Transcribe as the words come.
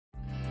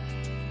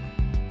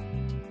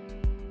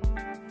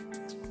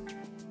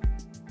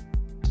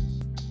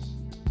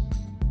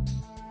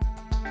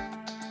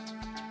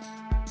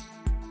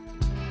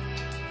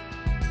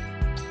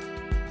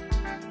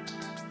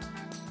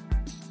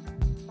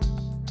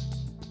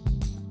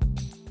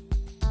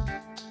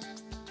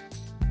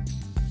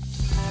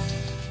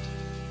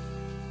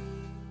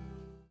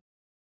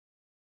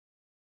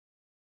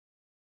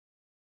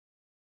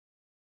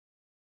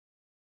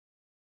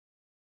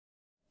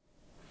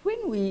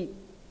we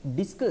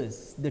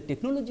discuss the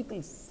technological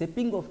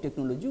shaping of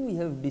technology, we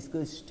have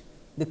discussed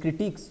the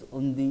critiques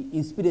on the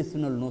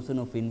inspirational notion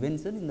of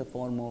invention in the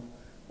form of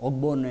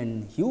Wajcman and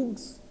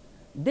Hughes.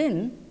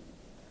 Then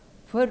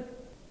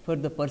for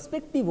the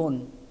perspective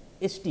on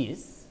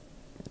STS,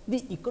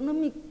 the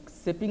economic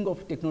shaping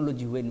of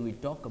technology, when we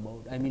talk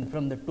about, I mean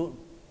from the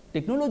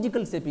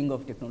technological shaping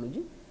of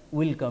technology,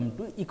 will come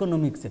to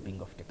economic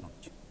shaping of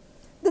technology.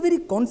 The very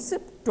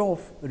concept of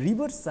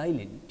river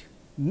silent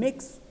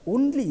makes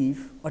only if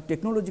a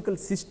technological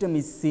system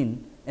is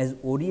seen as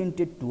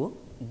oriented to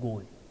a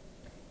goal.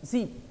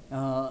 See,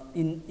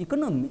 in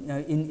economy,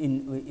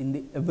 in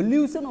the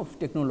evolution of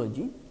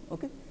technology,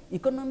 okay,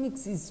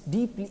 economics is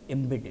deeply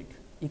embedded.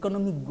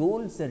 Economic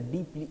goals are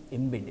deeply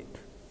embedded.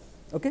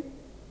 Okay.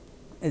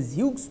 As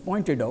Hughes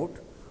pointed out,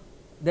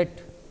 that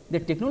the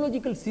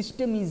technological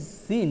system is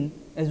seen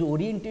as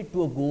oriented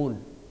to a goal,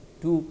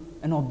 to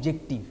an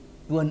objective,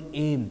 to an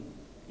aim.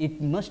 It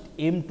must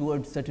aim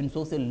towards certain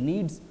social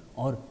needs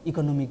or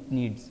economic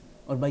needs,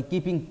 or by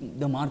keeping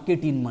the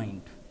market in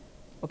mind.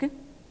 Okay.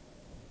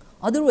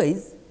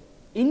 Otherwise,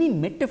 any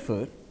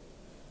metaphor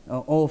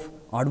of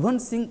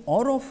advancing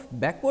or of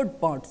backward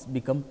parts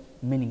become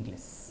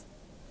meaningless.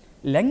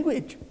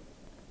 Language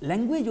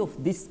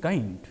of this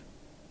kind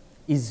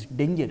is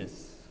dangerous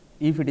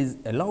if it is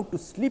allowed to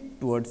slip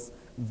towards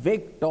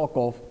vague talk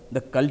of the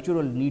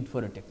cultural need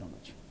for a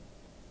technology.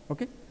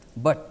 Okay?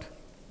 But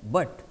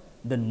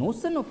the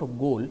notion of a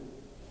goal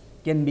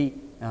can be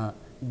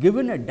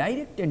given a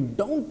direct and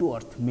down to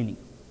earth meaning.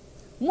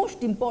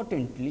 Most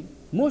importantly,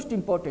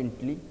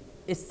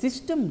 a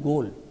system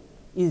goal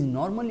is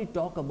normally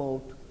talk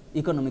about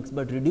economics,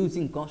 but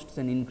reducing costs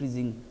and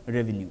increasing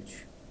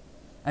revenues.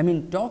 I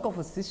mean, talk of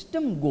a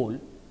system goal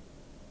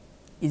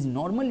is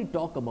normally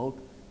talk about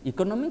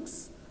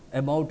economics,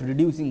 about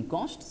reducing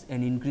costs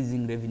and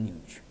increasing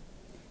revenues.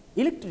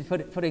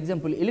 For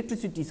example,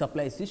 electricity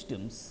supply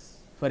systems,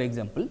 for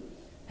example,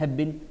 have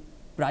been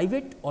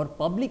private or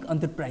public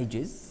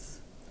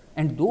enterprises,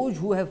 and those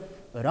who have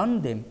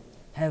run them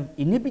have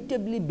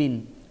inevitably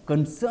been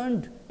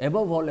concerned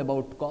above all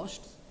about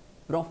costs,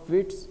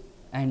 profits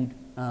and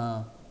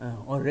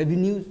or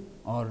revenues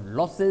or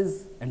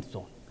losses and so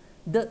on.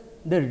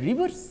 The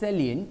reverse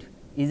salient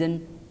is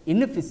an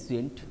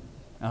inefficient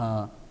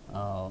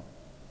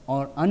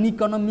or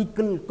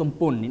uneconomical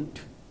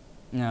component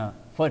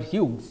for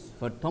Hughes,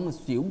 for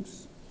Thomas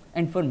Hughes,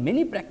 and for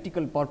many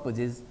practical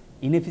purposes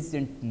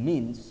inefficient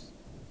means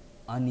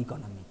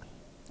uneconomical.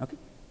 Okay?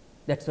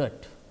 That is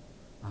what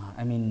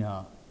I mean,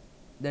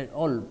 that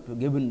all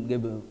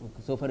given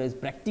so far as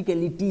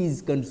practicality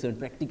is concerned,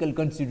 practical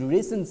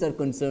considerations are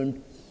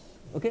concerned.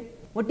 Okay?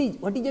 What is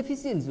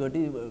efficiency? What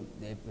is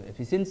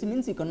efficiency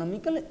means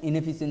economical,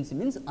 inefficiency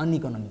means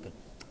uneconomical.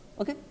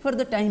 Okay? For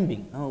the time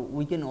being,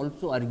 we can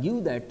also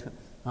argue that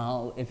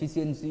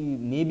efficiency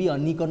may be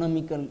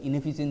uneconomical,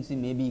 inefficiency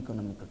may be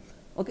economical.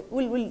 Okay?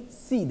 We will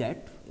see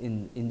that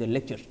in the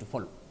lectures to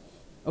follow.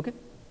 Okay?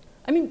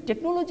 I mean,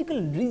 technological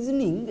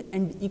reasoning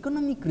and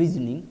economic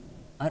reasoning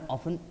are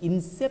often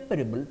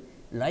inseparable,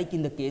 like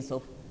in the case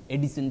of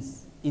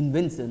Edison's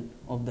invention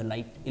of the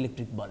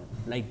electric bulb.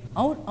 Like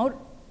our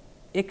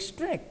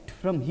extract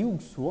from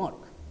Hughes' work,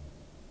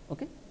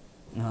 okay,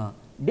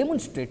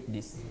 demonstrate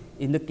this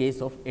in the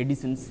case of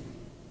Edison's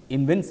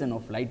invention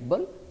of light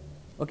bulb.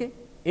 Okay.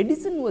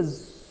 Edison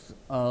was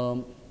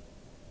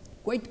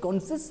quite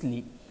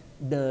consciously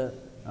the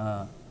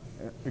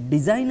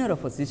designer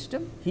of a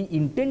system. He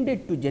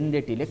intended to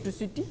generate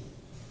electricity,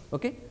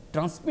 okay,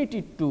 transmit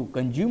it to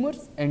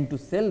consumers and to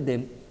sell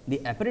them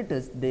the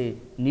apparatus they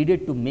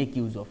needed to make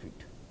use of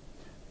it.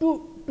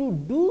 To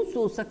do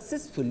so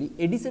successfully,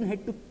 Edison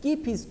had to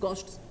keep his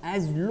costs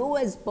as low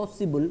as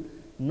possible,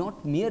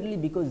 not merely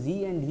because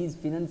he and his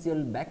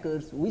financial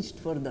backers wished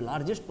for the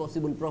largest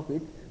possible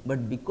profit,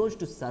 but because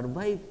to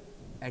survive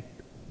at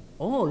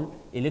all,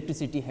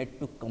 electricity had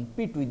to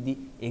compete with the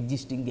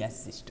existing gas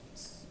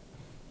systems.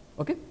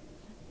 Okay?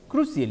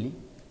 Crucially,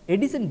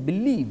 Edison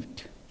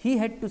believed he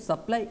had to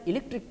supply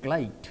electric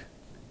light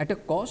at a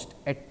cost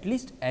at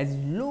least as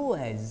low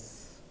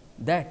as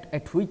that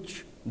at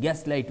which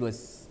gas light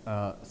was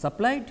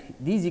supplied.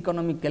 These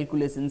economic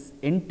calculations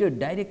entered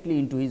directly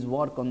into his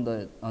work on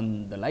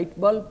the light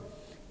bulb.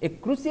 A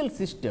crucial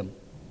system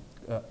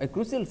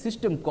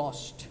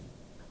cost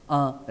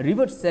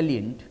reverse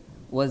salient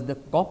was the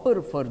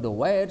copper for the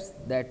wires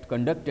that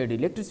conducted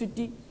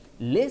electricity.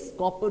 Less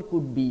copper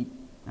could be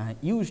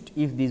used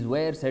if these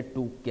wires had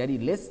to carry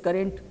less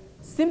current.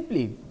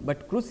 Simply,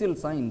 but crucial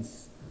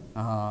science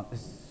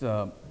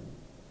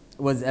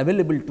was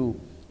available to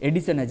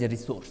Edison as a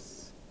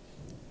resource.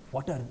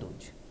 What are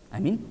those? I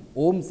mean,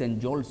 Ohm's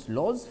and Joule's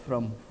laws,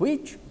 from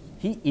which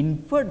he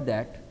inferred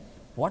that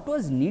what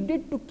was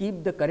needed to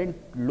keep the current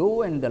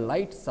low and the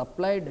light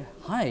supplied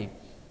high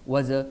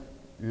was a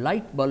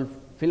light bulb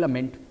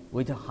filament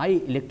with a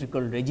high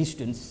electrical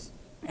resistance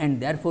and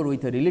therefore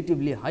with a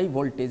relatively high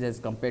voltage as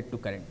compared to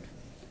current.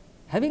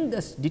 Having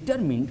thus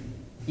determined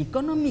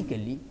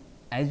economically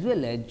as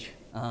well as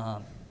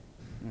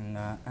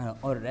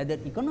or rather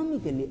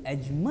economically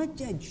as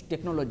much as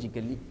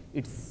technologically,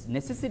 its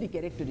necessary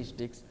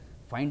characteristics,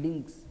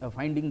 finding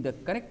the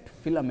correct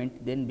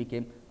filament then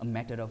became a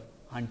matter of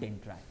hunt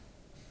and try.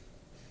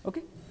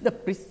 Okay. The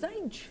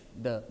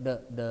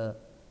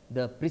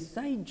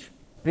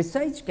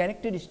precise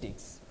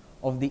characteristics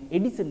of the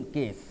Edison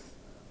case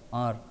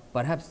are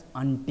perhaps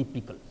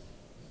untypical.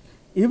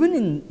 Even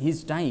in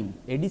his time,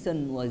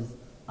 Edison was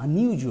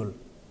unusual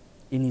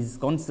in his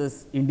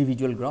conscious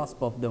individual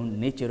grasp of the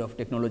nature of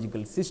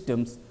technological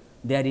systems.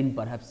 Therein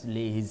perhaps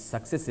lay his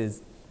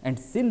successes, and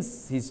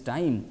since his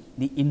time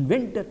the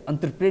inventor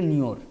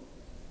entrepreneur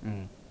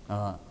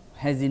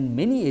has in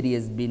many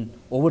areas been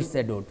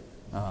overshadowed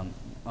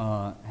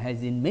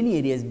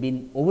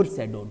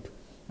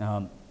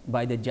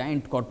by the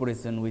giant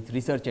corporation with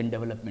research and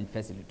development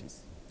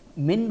facilities.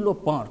 Menlo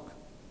Park,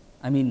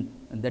 I mean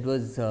that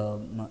was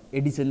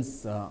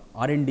Edison's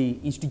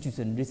R&D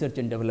institution, research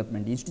and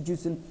development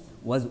institution,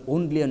 was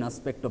only an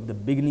aspect of the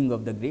beginning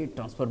of the great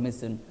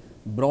transformation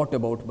brought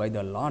about by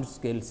the large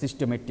scale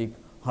systematic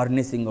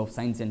harnessing of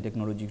science and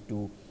technology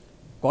to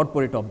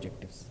corporate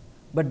objectives.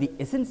 But the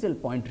essential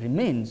point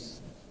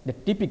remains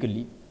that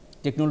typically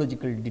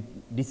technological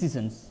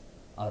decisions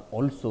are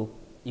also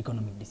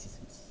economic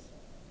decisions.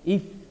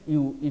 If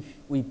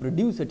we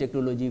produce a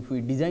technology, if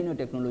we design a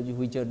technology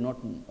which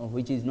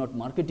is not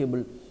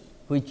marketable,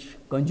 which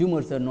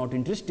consumers are not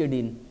interested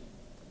in,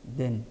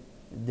 then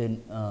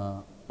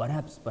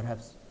perhaps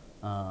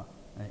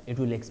it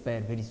will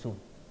expire very soon.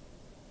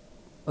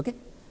 Okay?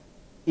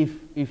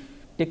 If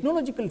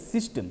technological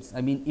systems,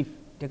 I mean if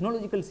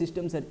technological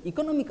systems are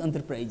economic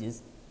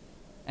enterprises,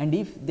 and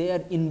if they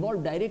are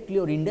involved directly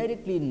or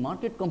indirectly in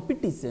market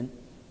competition,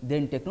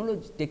 then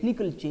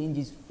technical change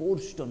is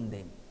forced on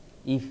them.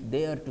 If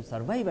they are to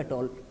survive at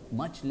all,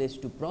 much less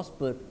to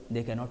prosper,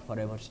 they cannot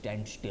forever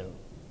stand still.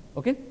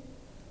 Okay?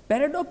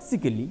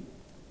 Paradoxically,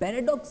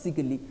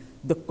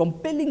 the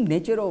compelling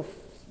nature of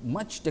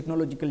much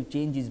technological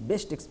change is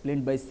best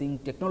explained by seeing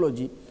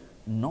technology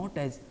not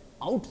as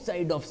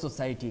outside of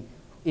society,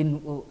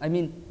 in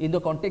the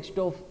context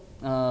of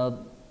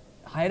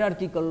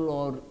hierarchical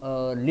or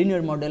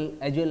linear model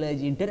as well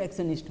as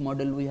interactionist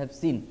model. We have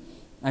seen,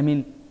 I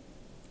mean,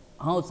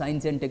 how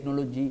science,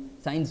 technology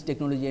and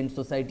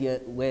society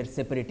were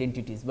separate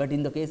entities, but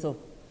in the case of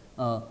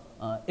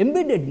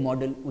embedded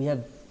model, we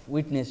have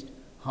witnessed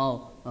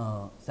how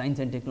science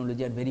and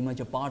technology are very much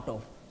a part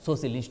of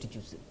social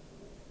institution.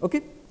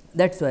 Okay?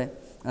 That is why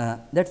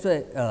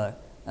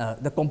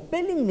the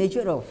compelling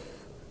nature of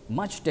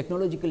much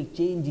technological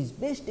change is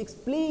best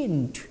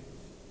explained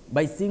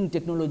by seeing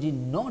technology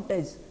not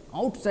as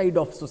outside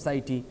of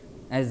society,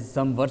 as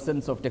some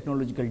versions of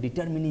technological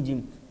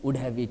determinism would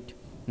have it,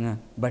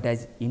 but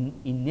as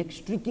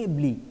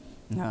inextricably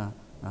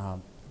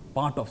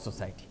part of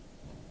society.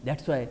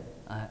 That is why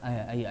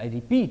I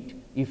repeat,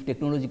 if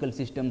technological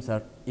systems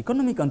are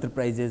economic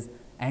enterprises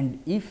and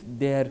if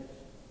they are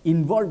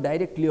involved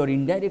directly or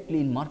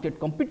indirectly in market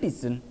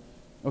competition,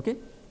 okay,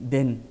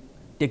 then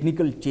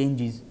technical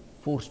change is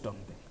forced on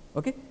them.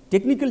 Okay.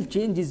 Technical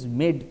change is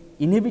made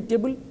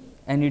inevitable,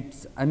 and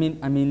it's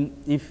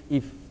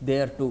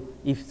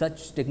if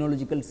such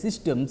technological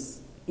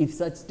systems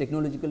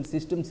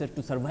are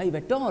to survive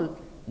at all,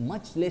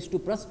 much less to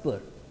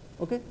prosper.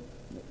 Okay.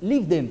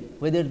 Leave them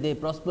whether they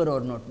prosper or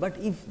not, but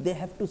if they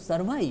have to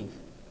survive,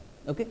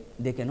 okay,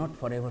 they cannot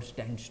forever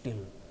stand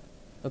still.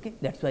 Okay.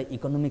 That is why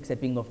economic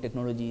shaping of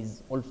technology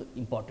is also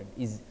important,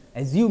 is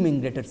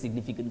assuming greater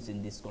significance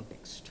in this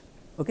context.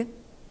 Okay.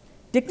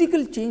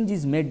 Technical change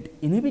is made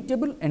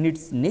inevitable, and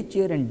its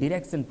nature and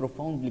direction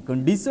profoundly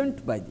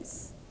conditioned by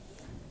this.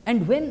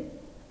 And when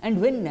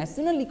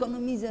national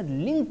economies are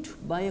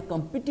linked by a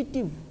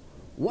competitive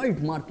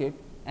world market,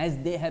 as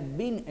they have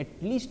been at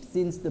least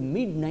since the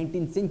mid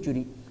 19th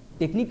century,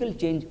 technical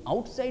change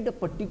outside a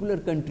particular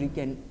country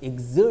can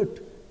exert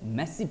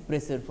massive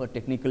pressure for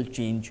technical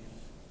change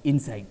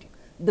inside.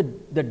 The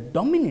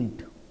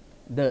dominant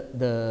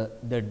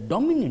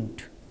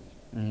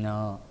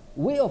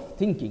way of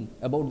thinking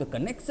about the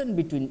connection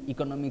between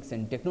economics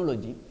and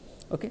technology,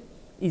 okay,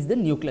 is the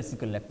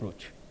neoclassical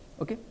approach,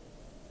 okay,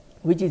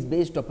 which is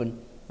based upon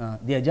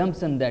the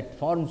assumption that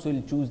firms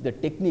will choose the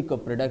technique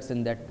of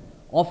production that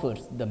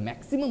offers the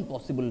maximum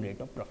possible rate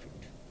of profit.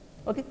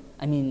 Okay.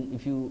 I mean,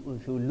 if you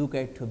look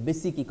at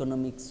basic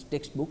economics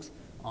textbooks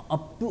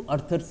up to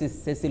Arthur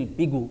Cecil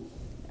Pigou,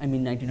 I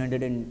mean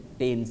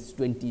 1910s,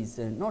 20s,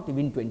 not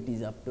even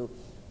 20s, up to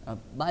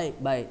by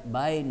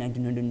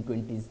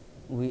 1920s,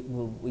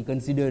 we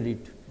consider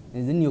it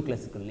as a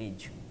neoclassical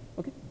age.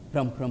 Okay.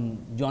 From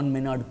John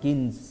Maynard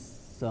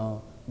Keynes'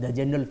 the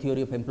general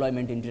theory of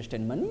employment, interest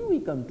and money, we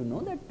come to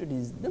know that it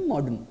is the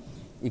modern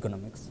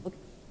economics. Okay.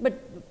 But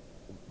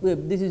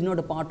this is not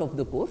a part of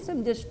the course. I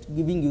am just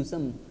giving you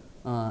some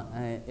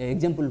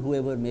example,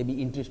 whoever may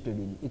be interested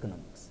in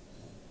economics.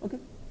 Okay.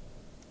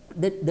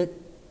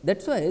 That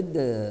is why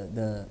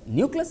the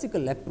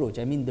neoclassical approach,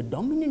 I mean the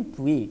dominant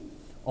way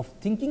of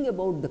thinking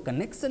about the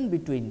connection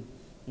between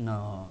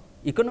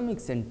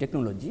economics and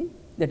technology,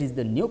 that is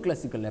the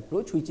neoclassical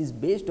approach, which is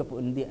based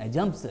upon the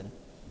assumption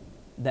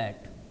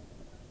that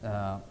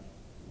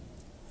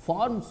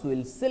firms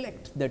will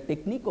select the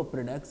technique of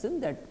production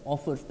that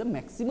offers the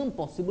maximum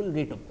possible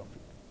rate of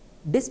profit.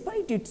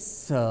 Despite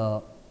its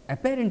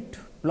apparent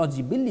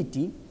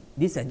plausibility,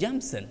 this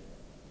assumption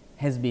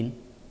has been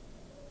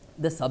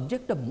the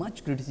subject of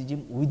much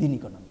criticism within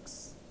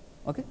economics.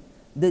 Okay?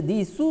 The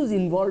issues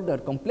involved are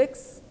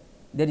complex.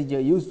 There is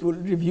a useful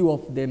review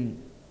of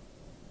them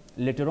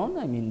later on,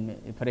 I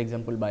mean for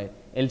example, by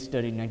Elster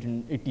in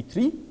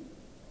 1983,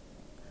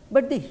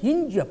 but they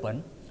hinge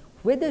upon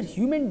whether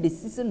human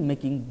decision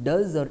making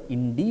does or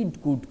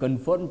indeed could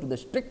conform to the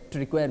strict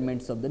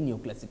requirements of the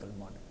neoclassical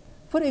model.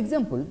 For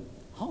example,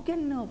 how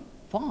can a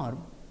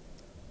farm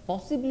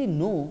possibly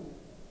know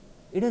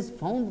it has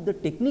found the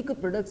technique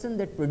of production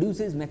that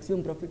produces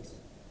maximum profits?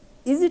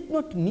 Is it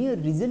not mere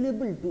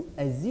reasonable to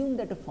assume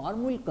that a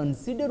farm will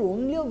consider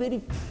only a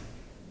very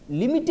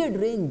limited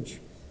range,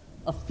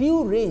 a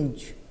few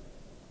range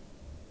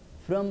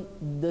from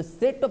the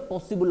set of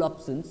possible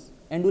options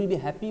and will be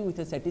happy with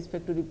a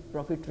satisfactory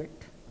profit rate,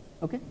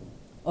 okay?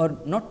 Or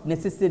not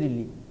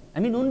necessarily, I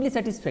mean only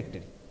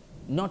satisfactory,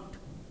 not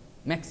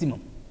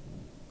maximum.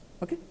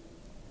 Okay?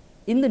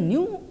 In the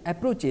new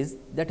approaches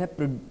that have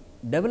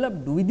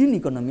developed within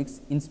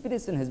economics,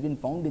 inspiration has been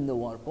found in the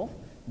work of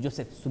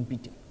Joseph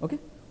Schumpeter, okay?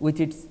 With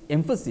its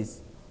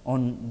emphasis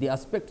on the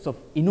aspects of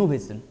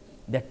innovation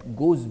that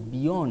goes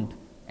beyond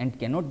and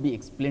cannot be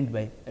explained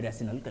by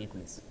rational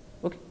calculation.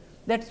 Okay?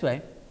 That is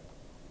why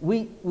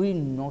we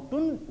not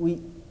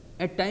only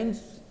at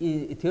times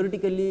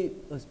theoretically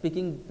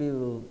speaking,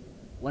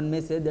 one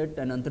may say that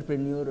an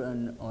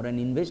entrepreneur or an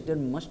investor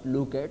must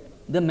look at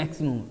the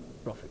maximum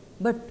profit.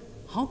 But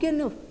how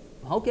can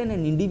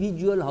an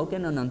individual, how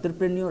can an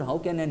entrepreneur, how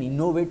can an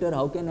innovator,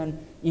 how can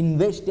an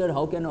investor,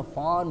 how can a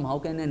farm, how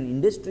can an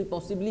industry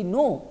possibly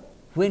know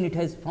when it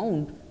has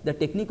found the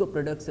technique of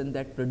production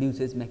that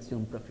produces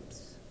maximum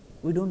profits?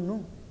 We do not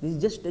know, this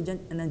is just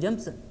an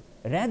assumption.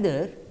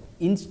 Rather,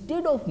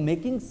 instead of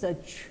making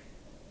such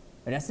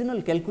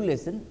rational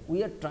calculation,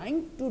 we are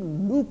trying to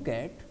look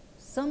at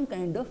some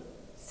kind of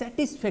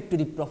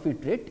satisfactory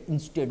profit rate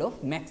instead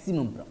of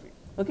maximum profit.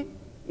 Okay?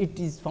 It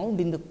is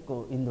found in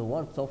the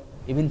works of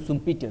even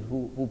Schumpeter,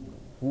 who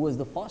was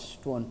the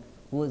first one,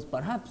 who was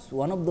perhaps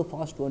one of the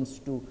first ones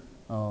to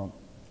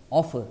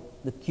offer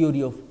the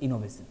theory of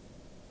innovation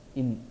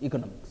in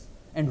economics,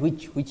 and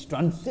which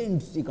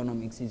transcends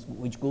economics,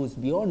 which goes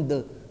beyond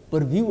the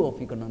purview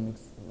of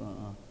economics.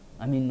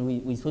 I mean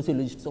we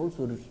sociologists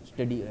also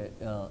study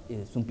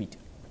Schumpeter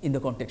in the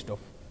context of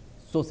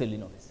social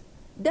innovation.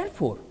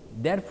 Therefore,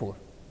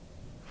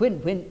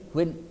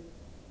 when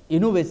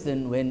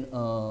innovation,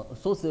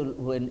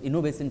 when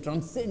innovation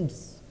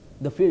transcends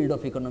the field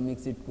of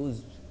economics, it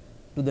goes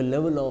to the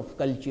level of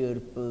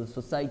culture,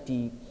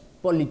 society,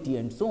 polity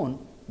and so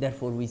on.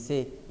 Therefore, we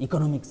say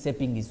economic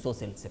shaping is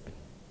social shaping.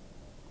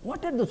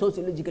 What are the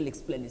sociological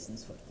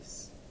explanations for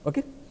this?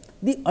 Okay?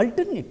 The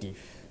alternative,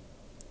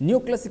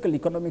 neoclassical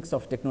economics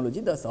of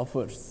technology, thus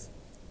offers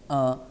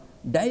a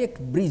direct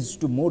bridge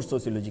to more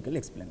sociological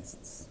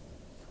explanations.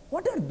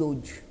 What are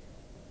those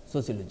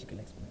sociological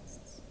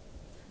explanations?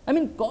 I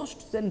mean,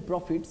 costs and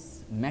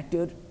profits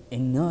matter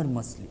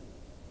enormously,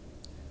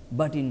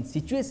 but in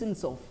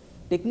situations of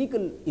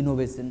technical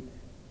innovation,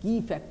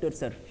 key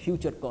factors are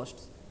future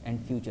costs and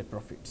future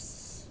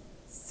profits.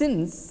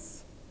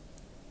 Since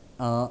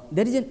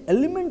there is an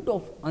element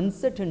of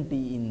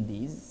uncertainty in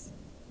these,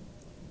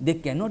 they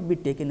cannot be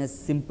taken as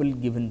simple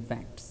given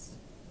facts.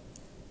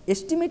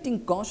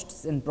 Estimating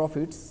costs and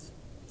profits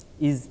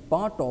is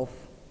part of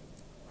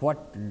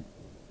what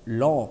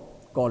law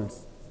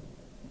calls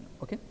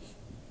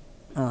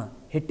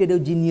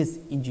heterogeneous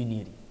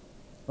engineering.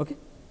 Okay?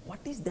 What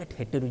is that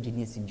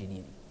heterogeneous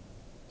engineering?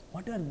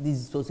 What are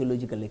these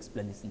sociological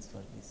explanations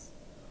for this?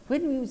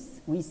 When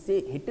we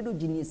say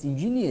heterogeneous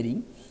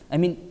engineering, I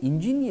mean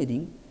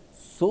engineering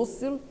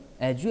social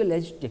as well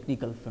as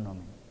technical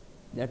phenomena.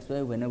 That is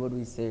why whenever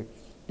we say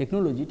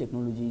technology,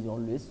 technology is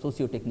always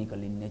socio-technical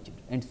in nature,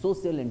 and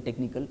social and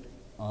technical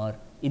are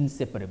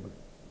inseparable.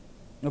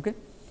 Okay?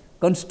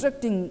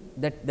 Constructing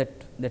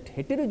that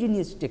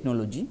heterogeneous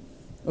technology,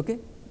 okay,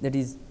 that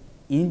is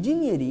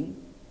engineering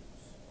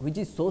which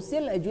is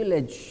social as well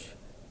as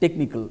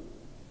technical,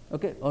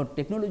 okay, or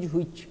technology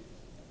which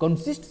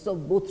consists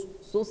of both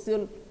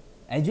social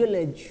as well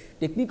as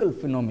technical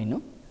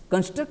phenomena,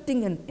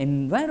 constructing an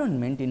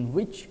environment in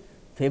which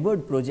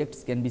favored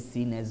projects can be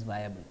seen as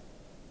viable.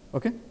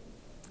 Okay?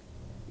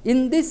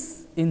 In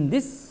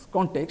this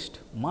context,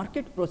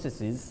 market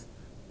processes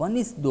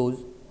punish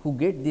those who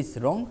get this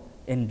wrong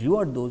and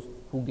reward those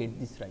who get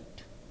this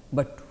right,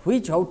 but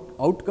which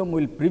outcome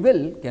will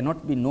prevail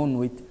cannot be known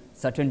with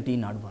certainty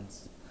in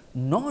advance,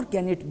 nor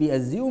can it be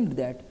assumed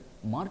that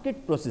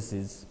market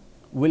processes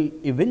will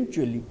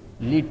eventually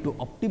lead to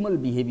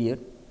optimal behavior,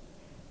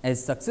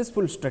 as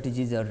successful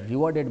strategies are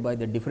rewarded by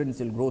the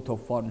differential growth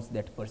of firms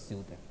that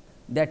pursue them.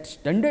 That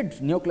standard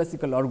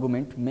neoclassical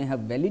argument may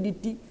have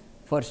validity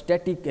for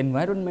static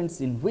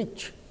environments in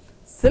which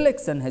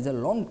selection has a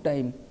long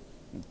time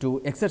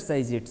to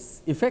exercise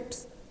its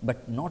effects,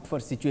 but not for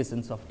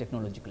situations of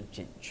technological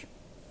change.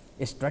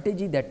 A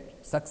strategy that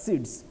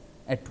succeeds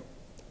at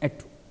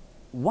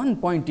one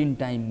point in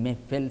time may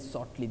fail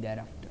shortly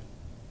thereafter.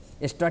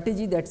 A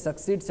strategy that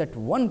succeeds at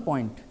one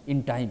point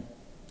in time,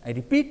 I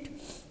repeat,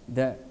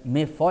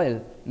 may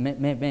fail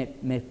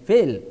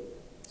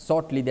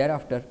shortly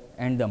thereafter,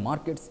 and the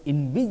market's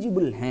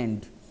invisible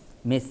hand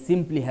may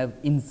simply have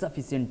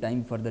insufficient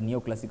time for the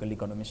neoclassical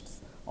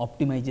economists'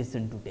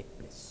 optimization to take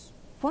place.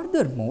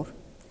 Furthermore,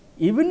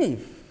 even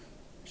if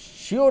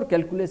sure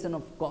calculation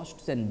of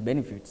costs and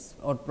benefits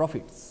or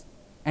profits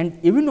and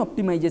even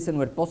optimization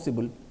were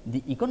possible,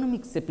 the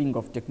economic shaping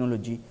of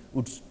technology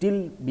would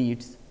still be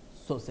its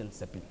social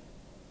shaping.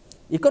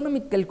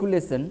 Economic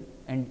calculation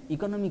and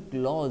economic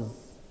laws,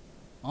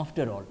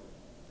 after all,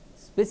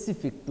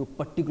 specific to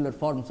particular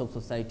forms of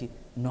society,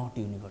 not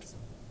universal.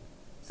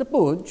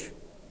 Suppose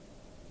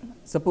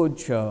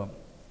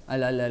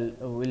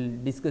we'll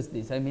discuss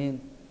this. I mean,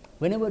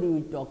 whenever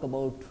we talk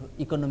about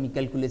economic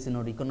calculation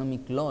or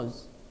economic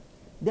laws,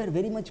 they are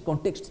very much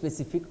context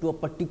specific to a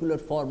particular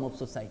form of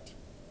society.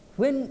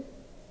 When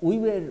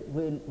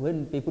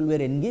people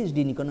were engaged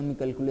in economic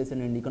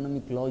calculation and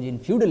economic laws in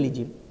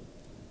feudalism,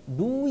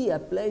 do we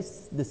apply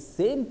the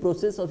same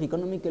process of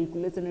economic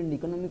calculation and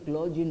economic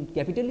laws in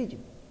capitalism?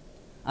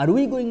 Are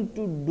we going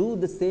to do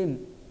the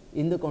same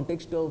in the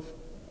context of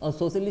a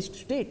socialist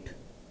state?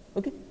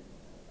 Okay.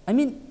 I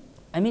mean,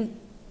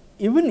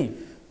 even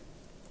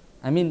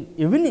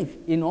if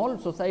in all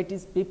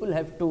societies people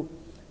have to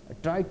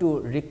try to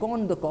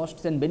reckon the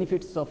costs and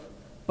benefits of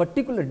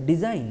particular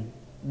design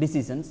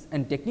decisions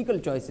and technical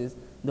choices,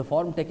 the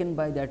form taken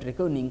by that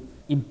reckoning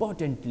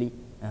importantly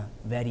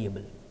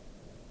variable.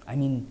 I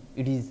mean,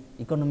 it is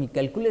economic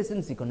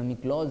calculations,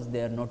 economic laws,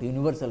 they are not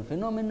universal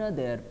phenomena,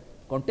 they are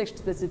context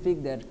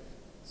specific, they are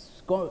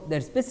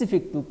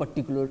specific to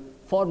particular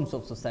forms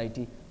of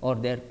society, or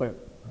they are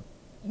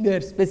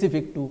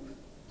specific to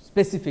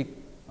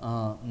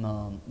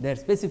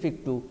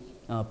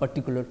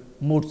particular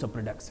modes of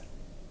production.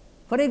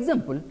 For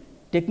example,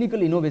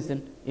 technical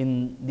innovation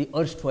in the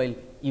erstwhile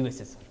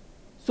USSR,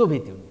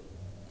 Soviet Union.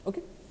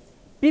 Okay.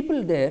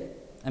 People there,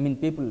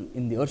 people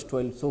in the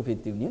erstwhile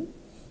Soviet Union,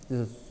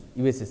 this is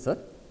USSR,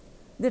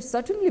 they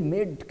certainly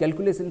made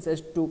calculations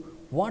as to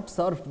what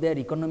served their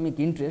economic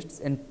interests,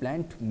 and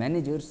plant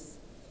managers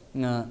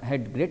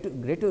had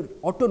greater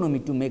autonomy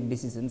to make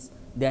decisions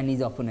than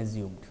is often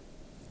assumed.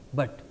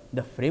 But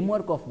the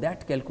framework of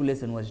that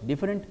calculation was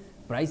different.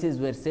 Prices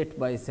were set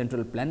by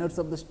central planners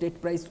of the state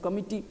price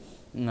committee,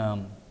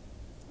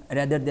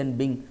 rather than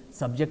being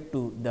subject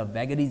to the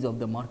vagaries of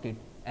the market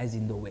as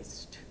in the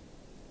West,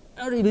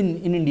 or even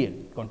in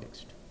Indian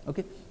context.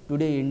 Okay.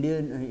 Today,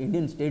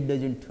 Indian state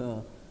does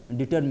not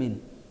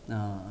determine,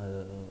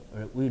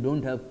 we do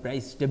not have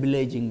price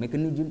stabilizing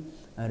mechanism,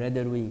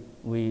 rather we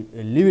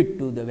leave it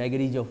to the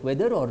vagaries of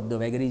weather or the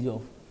vagaries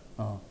of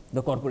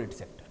the corporate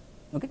sector,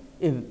 okay,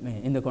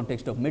 in the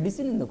context of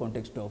medicine, in the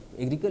context of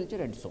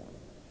agriculture and so on.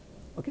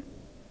 Okay.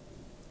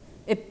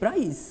 A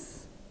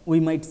price, we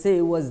might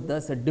say, was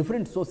thus a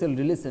different social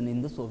relation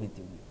in the Soviet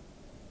Union.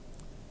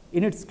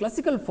 In its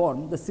classical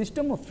form, the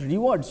system of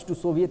rewards to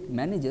Soviet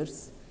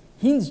managers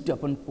hinged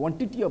upon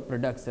quantity of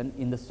production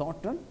in the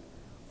short run,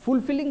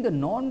 fulfilling the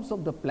norms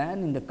of the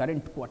plan in the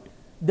current quarter.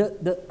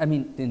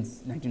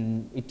 Since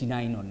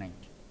 1989 or 90.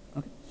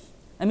 Okay.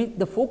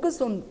 The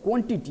focus on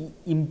quantity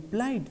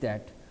implied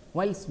that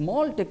while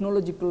small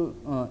technological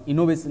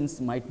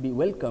innovations might be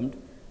welcomed,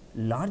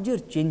 larger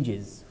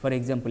changes, for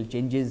example,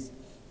 changes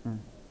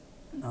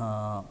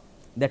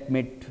that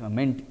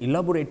meant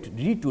elaborate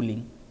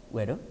retooling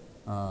were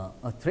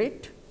a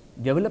threat.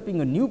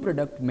 Developing a new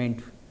product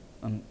meant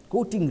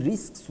coating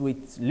risks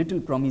with little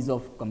promise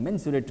of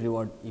commensurate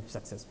reward if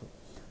successful.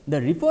 The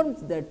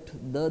reforms that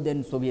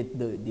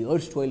the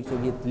erstwhile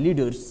Soviet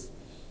leaders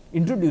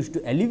introduced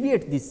to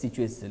alleviate this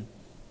situation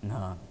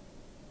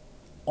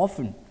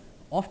often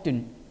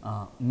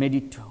made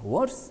it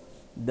worse.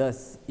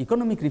 Thus,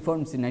 economic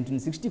reforms in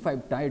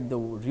 1965 tied the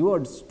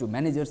rewards to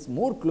managers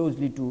more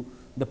closely to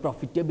the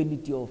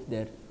profitability of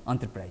their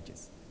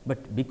enterprises.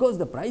 But because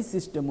the price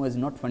system was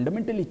not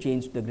fundamentally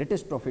changed, the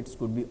greatest profits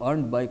could be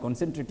earned by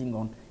concentrating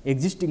on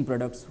existing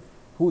products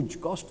whose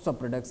costs of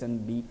production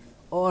be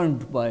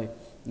earned by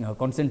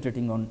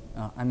concentrating on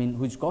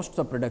whose costs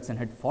of production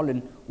had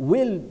fallen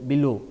well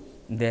below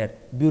their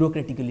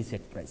bureaucratically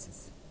set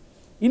prices.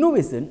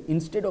 Innovation,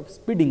 instead of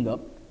speeding up,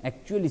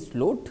 actually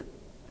slowed,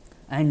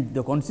 and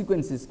the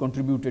consequences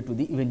contributed to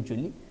the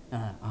eventually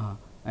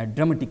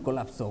dramatic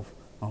collapse of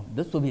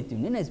the Soviet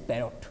Union, as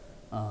Parrott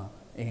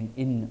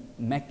in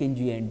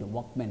MacKenzie and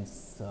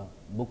Wajcman's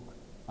book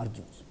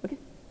argues. Okay.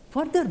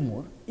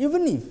 Furthermore,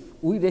 even if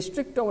we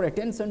restrict our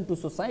attention to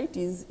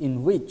societies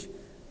in which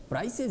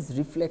prices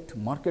reflect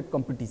market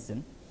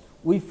competition,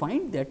 we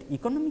find that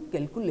economic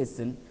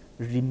calculation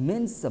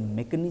remains a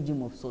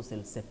mechanism of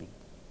social shaping.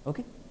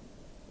 Okay.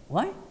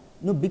 Why?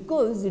 No,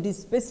 because it is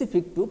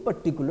specific to a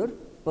particular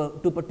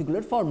to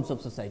particular forms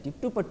of society,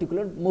 to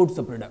particular modes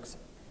of production.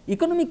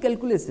 Economic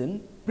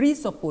calculation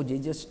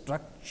presupposes a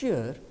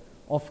structure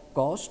of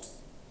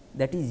costs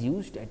that is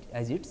used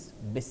as its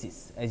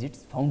basis, as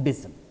its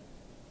foundation.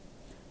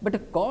 But a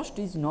cost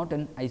is not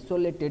an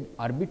isolated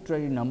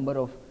arbitrary number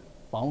of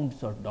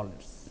pounds or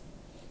dollars.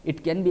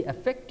 It can be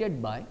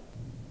affected by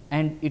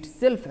and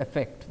itself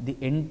affect the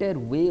entire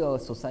way a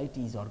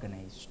society is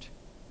organized.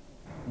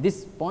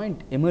 This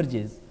point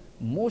emerges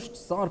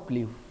most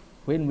sharply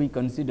when we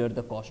consider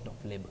the cost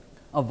of labor,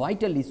 a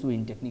vital issue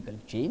in technical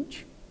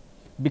change,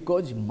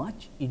 because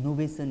much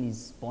innovation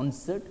is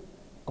sponsored,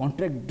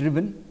 contract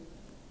driven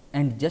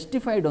and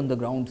justified on the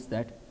grounds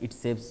that it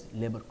saves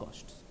labor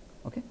costs.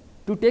 Okay.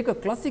 To take a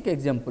classic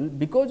example,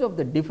 because of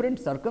the different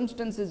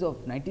circumstances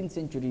of 19th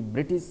century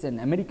British and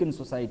American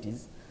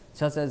societies,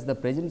 such as the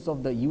presence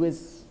of the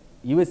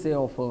USA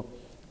of a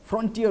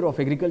frontier of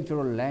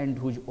agricultural land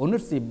whose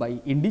ownership by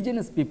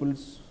indigenous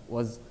peoples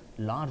was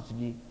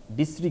largely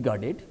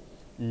disregarded,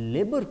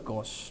 labor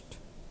cost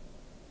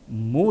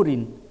more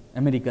in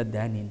America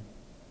than in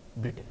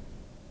Britain.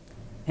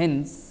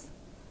 Hence,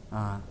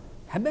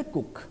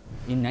 Habakkuk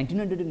in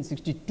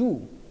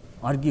 1962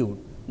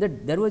 argued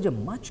that there was a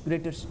much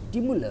greater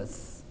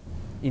stimulus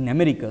in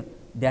America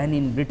than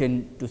in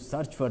Britain to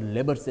search for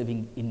labor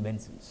saving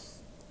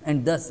inventions,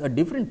 and thus a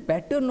different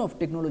pattern of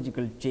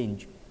technological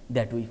change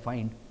that we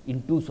find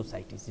in two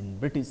societies, in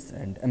British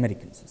and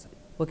American society.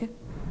 Okay?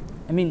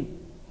 I mean,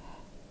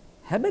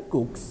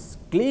 Habakkuk's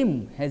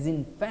claim has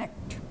in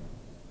fact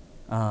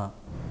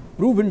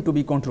proven to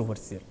be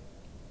controversial.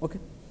 Okay?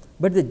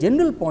 But the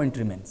general point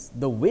remains,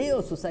 the way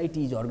a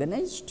society is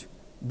organized,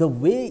 the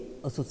way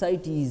a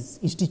society is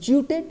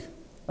instituted,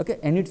 okay,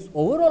 and its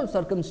overall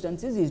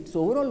circumstances, its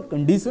overall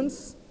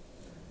conditions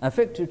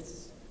affect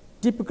its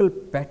typical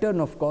pattern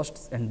of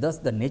costs and thus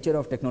the nature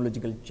of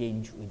technological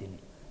change within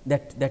it.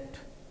 That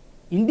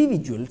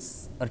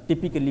individuals are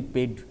typically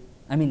paid,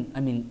 I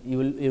mean you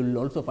will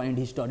also find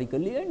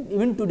historically and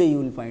even today you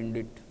will find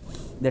it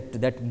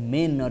that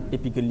men are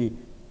typically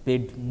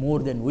paid more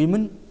than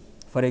women,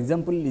 for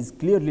example, is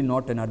clearly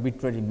not an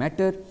arbitrary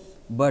matter,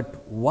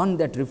 but one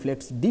that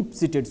reflects deep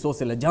seated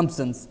social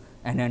assumptions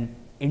and an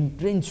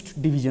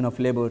entrenched division of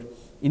labor,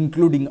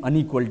 including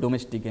unequal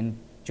domestic and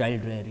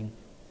child rearing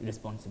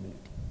responsibility.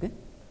 Okay?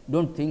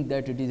 Do not think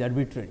that it is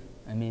arbitrary.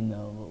 I mean,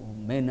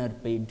 men are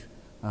paid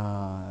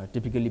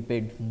typically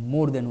paid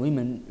more than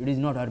women. It is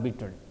not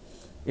arbitrary.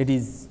 It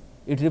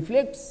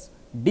reflects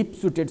deep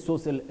seated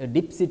social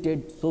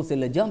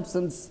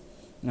assumptions,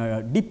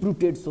 deep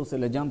rooted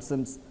social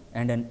assumptions,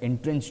 and an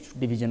entrenched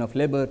division of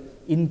labor,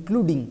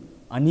 including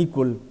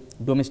unequal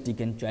domestic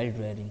and child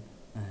rearing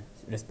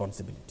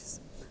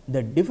responsibilities.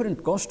 The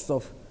different costs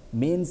of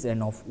men's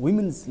and of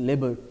women's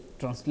labor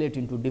translate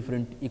into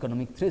different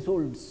economic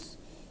thresholds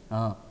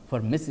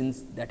for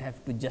machines that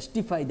have to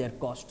justify their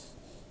costs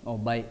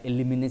by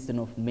elimination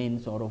of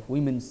men's or of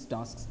women's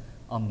tasks,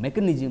 a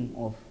mechanism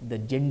of the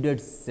gendered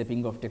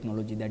shaping of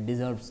technology that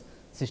deserves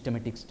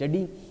systematic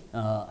study.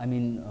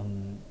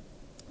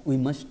 We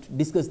must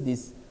discuss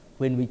this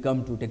when we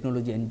come to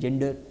technology and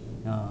gender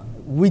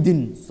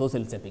within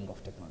social shaping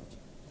of technology.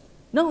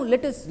 Now,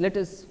 let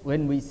us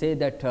when we say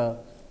that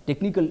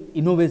technical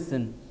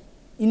innovation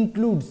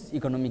includes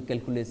economic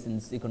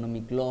calculations,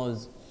 economic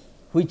laws,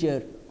 which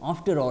are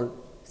after all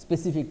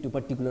specific to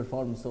particular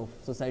forms of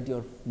society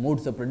or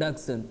modes of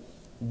production,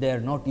 they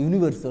are not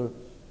universal.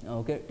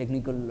 Okay,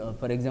 technical,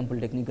 for example,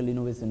 technical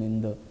innovation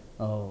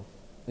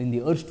in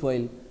the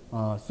erstwhile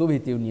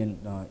Soviet Union,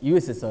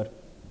 USSR.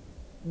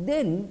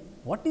 Then,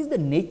 what is the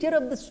nature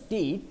of the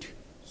state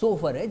so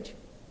far as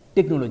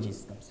technology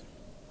is concerned?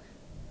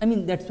 I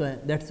mean,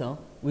 that's how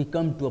we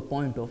come to a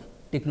point of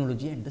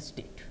technology and the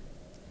state.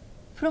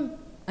 From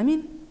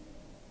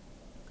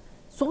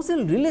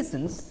social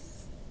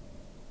relations,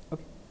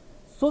 okay,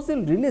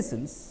 social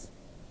relations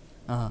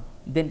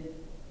then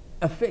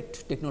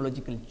affect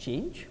technological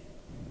change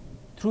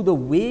through the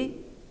way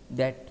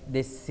that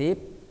they shape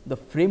the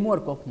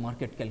framework of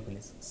market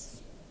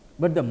calculations.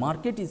 But the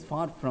market is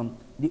far from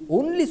the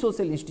only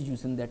social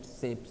institution that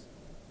shapes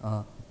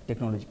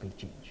technological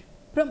change.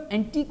 From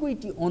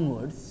antiquity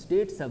onwards,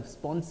 states have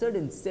sponsored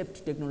and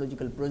shaped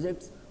technological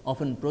projects,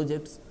 often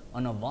projects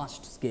on a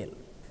vast scale.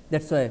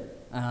 That is why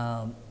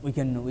we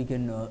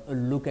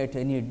can look at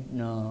any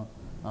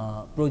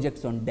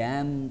projects on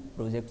dam,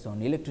 projects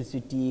on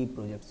electricity,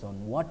 projects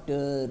on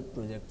water,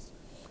 projects,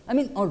 I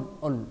mean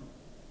all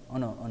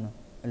on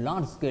a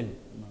large scale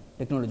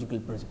technological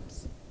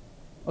projects.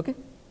 Okay?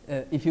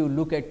 If you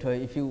look at,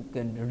 if you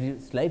can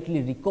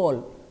slightly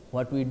recall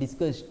what we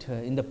discussed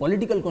in the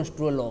political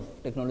control of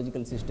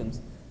technological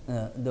systems,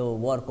 the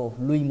work of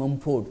Louis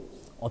Mumford,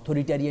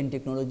 authoritarian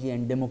technology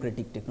and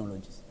democratic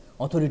technologies.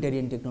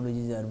 Authoritarian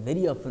technologies are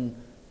very often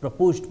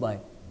proposed by,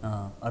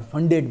 are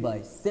funded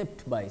by,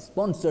 shaped by,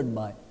 sponsored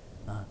by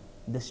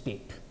the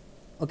state.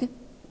 Okay?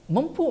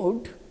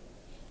 Mumford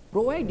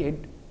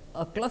provided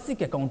a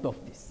classic account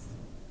of this.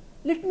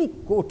 Let me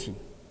quote him.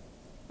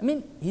 I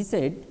mean, he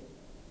said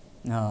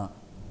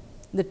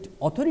that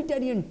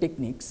authoritarian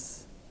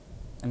techniques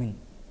I mean,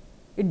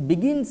 it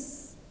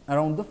begins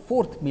around the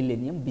 4th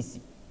millennium BC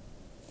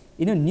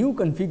in a new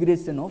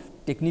configuration of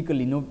technical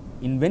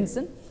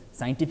invention,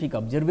 scientific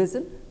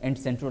observation and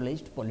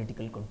centralized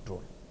political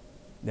control.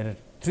 There are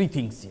 3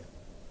 things here: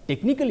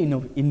 technical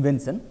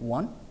invention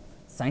 1,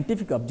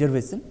 scientific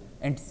observation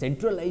and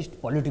centralized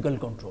political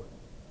control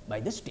by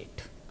the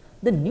state.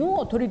 The new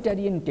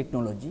authoritarian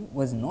technology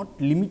was not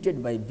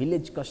limited by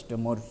village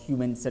custom or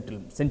human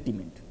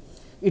sentiment.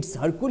 Its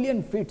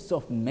Herculean feats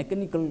of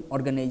mechanical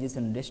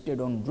organization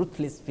rested on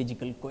ruthless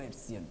physical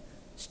coercion,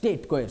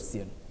 state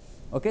coercion,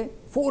 okay,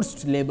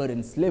 forced labor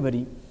and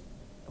slavery,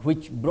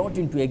 which brought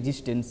into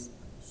existence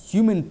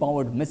human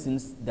powered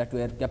machines that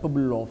were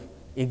capable of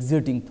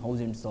exerting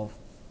thousands of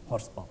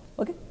horsepower.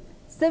 Okay.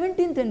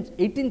 17th and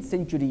 18th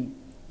century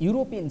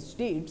European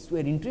states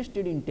were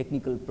interested in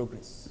technical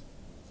progress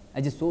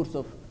as a source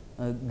of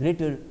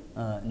greater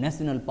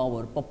national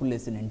power,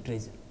 population and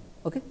treasure.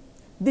 Okay.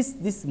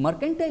 This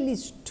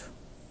mercantilist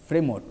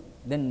framework,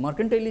 then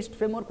mercantilist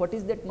framework, what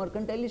is that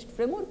mercantilist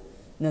framework?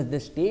 Now, the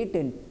state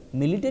and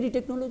military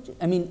technology,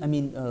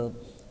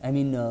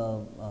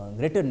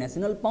 greater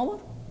national power,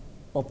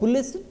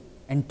 population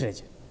and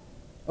treasure.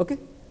 Okay.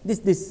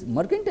 This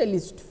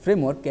mercantilist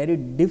framework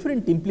carried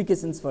different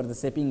implications for the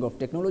shaping of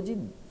technology.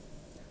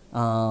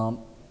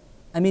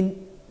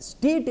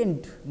 State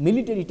and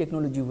military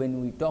technology,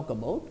 when we talk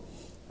about,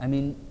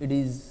 it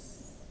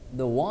is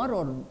the war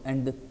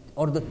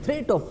or the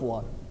threat of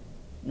war.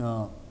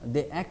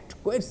 They act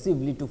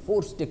coercively to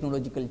force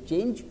technological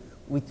change,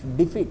 which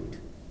defeat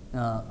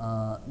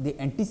the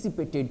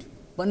anticipated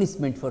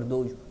punishment for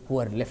those who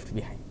are left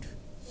behind.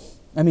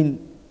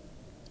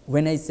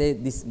 When I say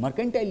this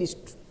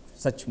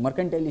such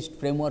mercantilist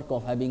framework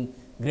of having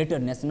greater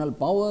national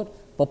power,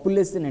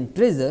 population and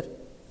treasure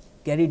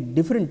carried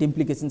different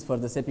implications for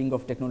the shaping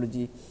of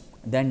technology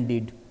than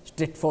did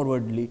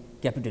straightforwardly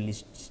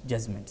capitalist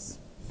judgments.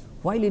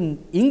 While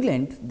in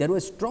England there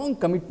was strong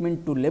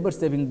commitment to labor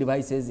saving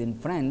devices, in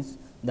France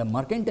the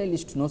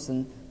mercantilist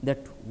notion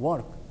that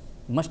work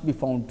must be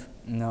found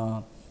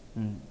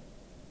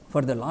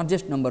for the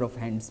largest number of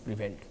hands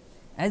prevailed.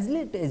 As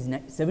late as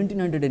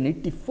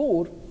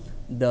 1784,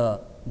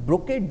 the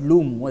brocade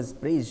loom was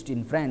praised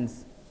in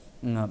France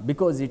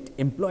because it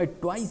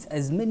employed twice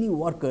as many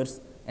workers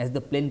as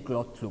the plain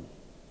cloth loom.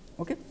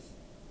 Okay.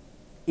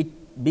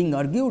 It being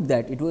argued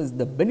that it was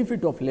the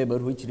benefit of labor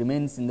which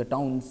remains in the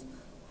towns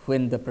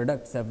when the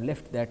products have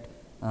left that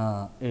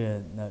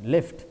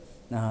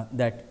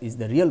that is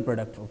the real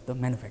product of the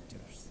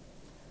manufacturers.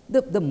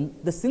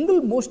 The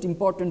single most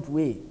important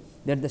way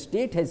that the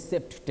state has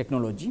shaped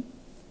technology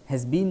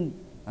has been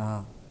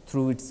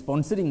through its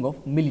sponsoring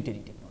of military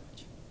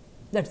technology.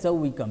 That is how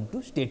we come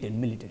to state and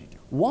military.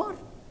 War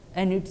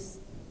and its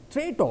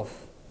threat of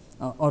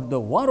or the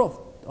war of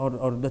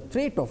or the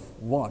threat of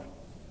war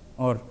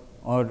or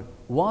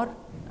war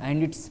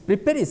and its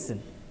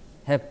preparation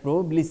have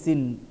probably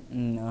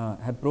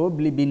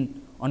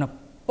been on a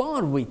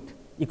par with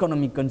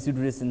economic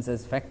considerations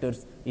as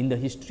factors in the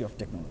history of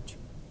technology.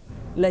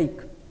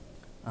 Like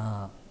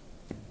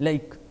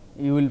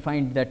you will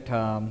find that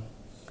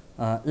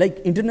like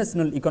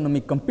international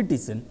economic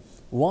competition,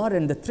 war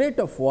and the threat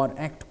of war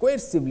act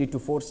coercively to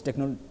force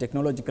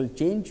technological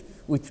change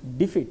which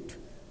defeat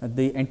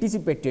the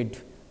anticipated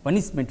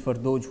punishment for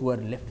those who are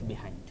left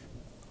behind.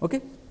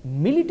 Okay.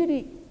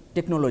 Military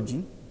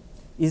technology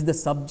is the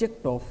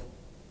subject of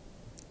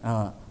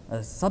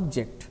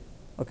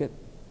okay,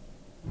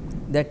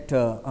 that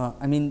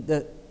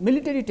the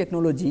military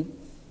technology,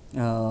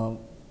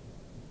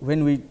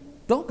 when we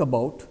talk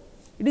about,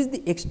 it is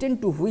the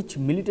extent to which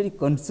military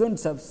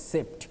concerns have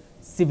shaped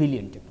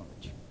civilian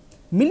technology.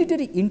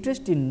 Military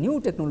interest in new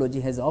technology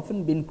has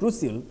often been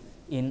crucial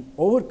in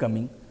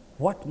overcoming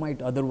what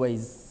might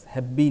otherwise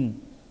have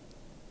been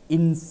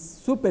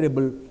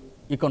insuperable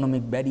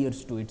economic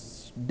barriers to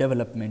its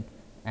development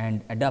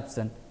and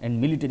adoption, and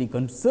military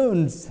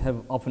concerns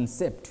have often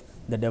shaped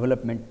the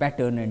development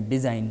pattern and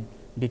design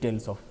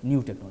details of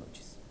new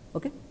technologies.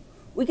 Okay.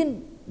 We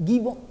can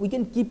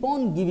keep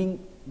on giving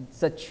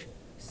such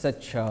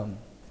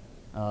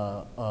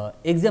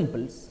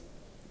examples.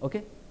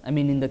 Okay.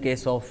 In the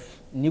case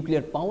of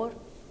nuclear power,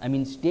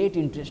 state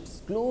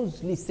interests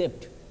closely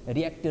shaped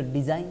reactor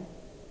design,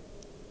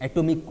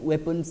 atomic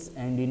weapons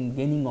and in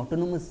gaining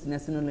autonomous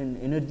national and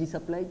energy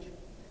supplies.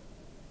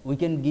 We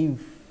can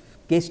give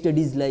case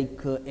studies like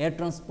air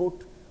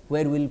transport,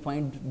 where we will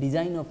find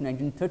design of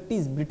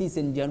 1930s British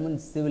and German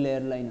civil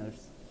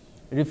airliners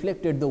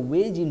reflected the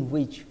ways in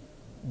which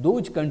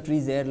those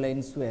countries'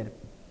 airlines were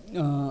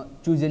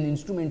chosen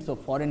instruments of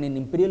foreign and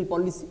imperial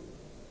policy.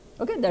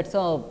 Okay, that is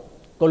how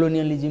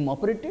colonialism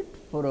operated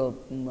for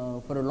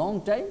a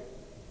long time,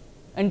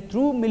 and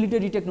through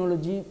military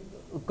technology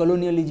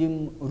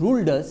colonialism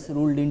ruled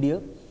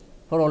India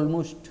for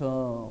almost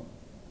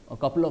a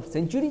couple of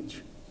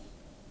centuries.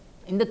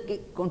 In the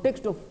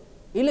context of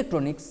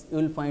electronics, you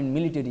will find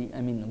military,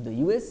 the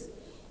US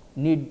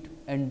need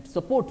and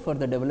support for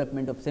the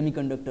development of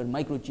semiconductor,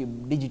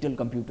 microchip, digital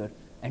computer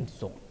and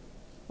so on.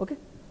 Okay.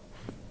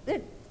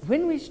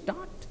 when we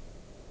start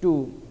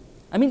to,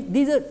 I mean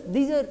these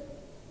are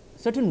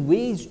certain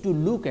ways to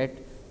look at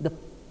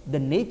the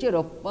nature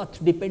of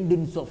path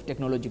dependence of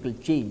technological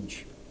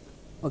change.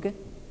 Okay.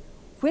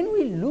 When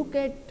we look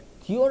at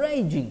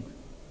theorizing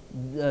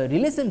the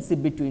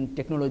relationship between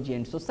technology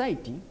and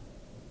society,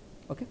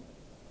 okay,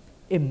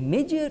 a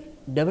major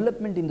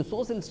development in the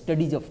social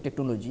studies of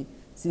technology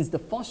since the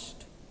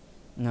first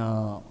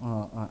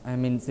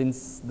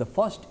since the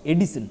first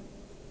edition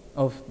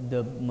of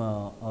the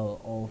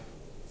of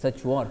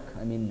such work,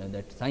 I mean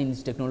that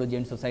Science, Technology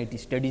and Society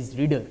Studies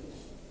reader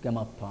came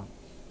up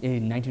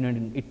in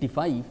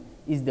 1985,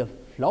 is the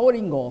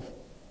flowering of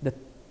the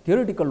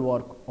theoretical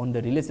work on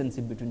the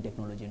relationship between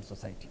technology and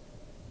society.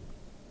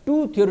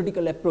 Two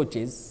theoretical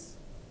approaches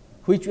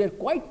which were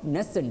quite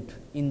nascent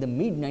in the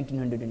mid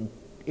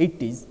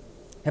 1980s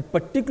have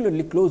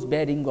particularly close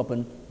bearing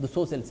upon the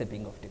social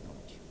shaping of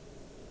technology.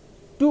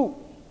 Two,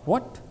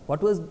 what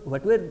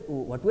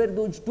were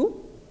those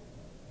two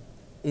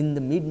in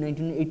the mid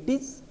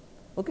 1980s?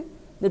 Okay,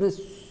 that was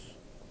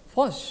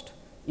first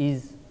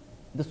is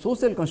the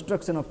social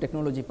construction of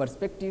technology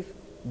perspective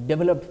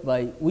developed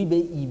by Webbe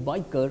E.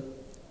 Biker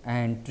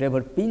and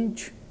Trevor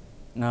Pinch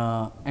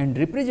and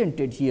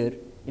represented here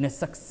in a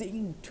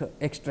succinct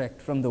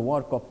extract from the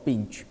work of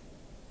Pinch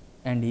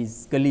and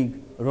his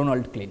colleague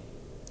Ronald Klein.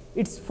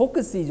 Its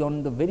focus is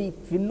on the very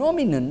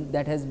phenomenon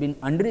that has been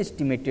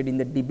underestimated in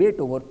the debate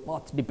over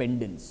path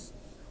dependence.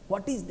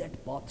 What is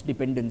that path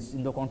dependence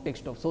in the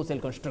context of social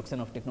construction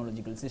of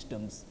technological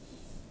systems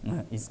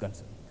is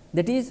concerned?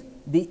 That is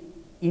the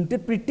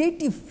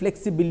interpretative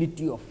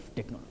flexibility of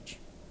technology.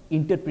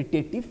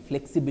 Interpretative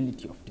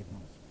flexibility of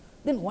technology.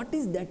 Then what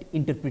is that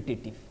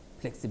interpretative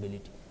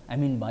flexibility? I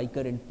mean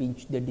Biker and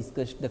Pinch, they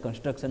discussed the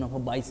construction of a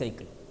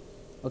bicycle.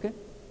 Okay?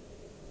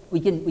 We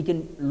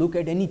can look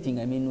at anything.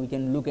 I mean we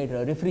can look at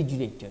a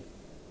refrigerator.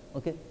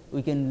 Okay?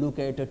 We can look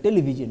at a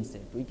television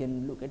set. We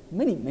can look at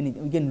many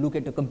we can look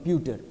at a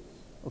computer.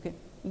 Okay?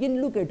 We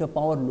can look at a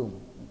power loom.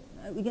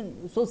 We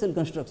can social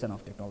construction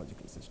of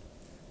technological system.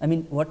 I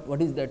mean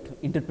what is that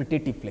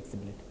interpretative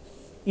flexibility?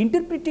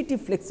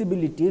 Interpretative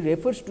flexibility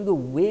refers to the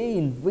way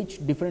in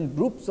which different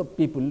groups of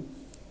people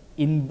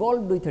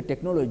involved with a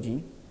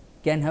technology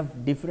can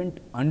have different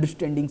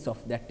understandings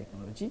of that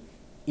technology,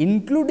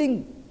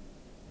 including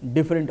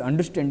different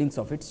understandings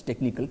of its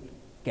technical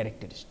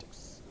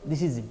characteristics.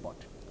 This is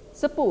important.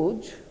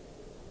 Suppose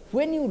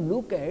when you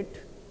look at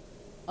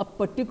a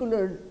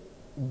particular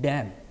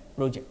dam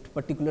project,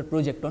 particular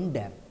project on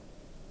dam,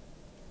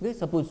 okay,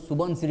 suppose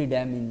Subansiri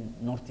Dam in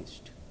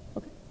northeast.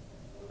 Okay.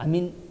 I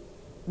mean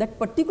that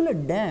particular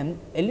dam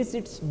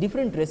elicits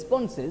different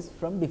responses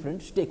from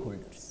different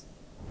stakeholders.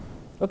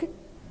 Okay.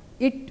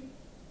 It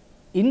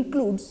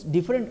includes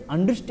different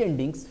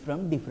understandings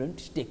from different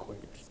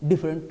stakeholders,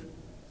 different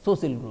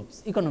social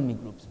groups,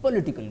 economic groups,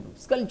 political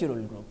groups,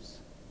 cultural groups,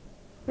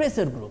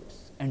 pressure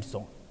groups and so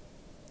on.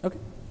 Okay.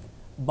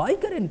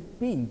 Biker and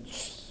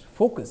Pinch's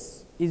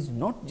focus is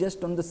not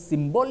just on the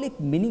symbolic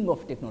meaning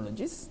of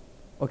technologies,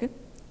 okay,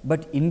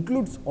 but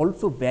includes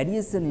also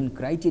variation in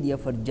criteria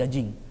for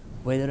judging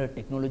whether a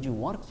technology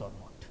works or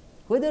not,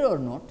 whether or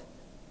not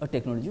a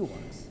technology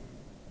works.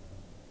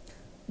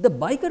 The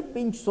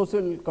Biker-Pinch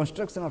social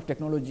construction of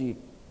technology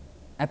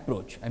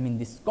approach, I mean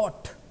the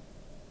Scott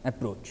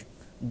approach,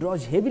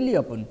 draws heavily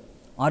upon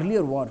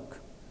earlier work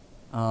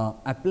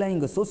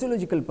applying a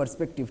sociological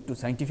perspective to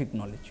scientific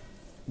knowledge.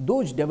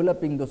 Those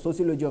developing the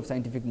sociology of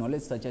scientific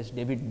knowledge such as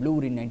David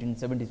Bloor in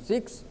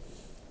 1976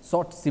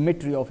 sought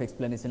symmetry of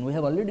explanation. We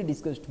have already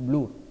discussed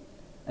Bloor.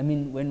 I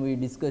mean when we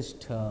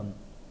discussed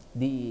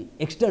the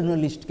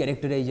externalist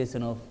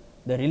characterization of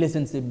the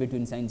relationship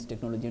between science,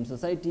 technology and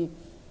society,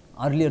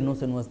 earlier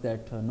notion was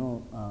that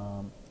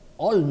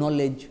all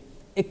knowledge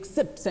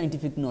except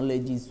scientific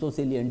knowledge is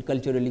socially and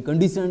culturally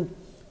conditioned,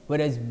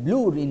 whereas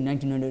Bloor in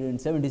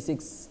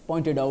 1976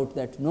 pointed out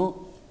that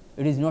no,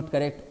 it is not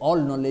correct, all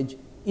knowledge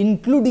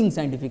including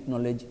scientific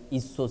knowledge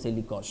is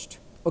socially caused.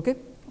 Okay?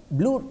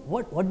 Bloor,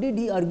 what did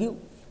he argue?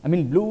 I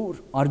mean Bloor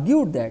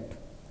argued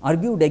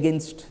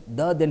against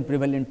the then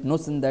prevalent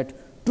notion that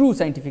true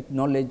scientific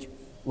knowledge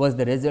was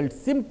the result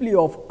simply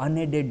of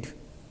unaided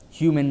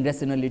human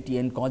rationality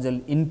and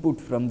causal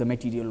input from the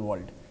material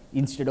world,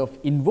 instead of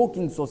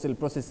invoking social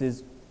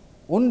processes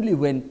only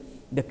when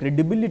the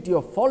credibility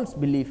of false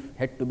belief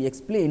had to be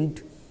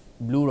explained.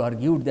 Bloor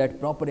argued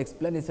that proper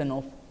explanation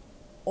of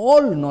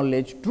all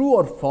knowledge, true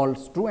or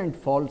false, true and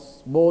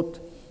false both,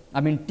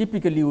 I mean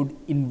typically would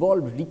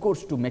involve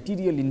recourse to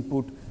material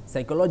input,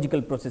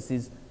 psychological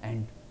processes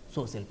and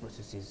social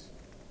processes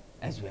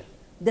as well.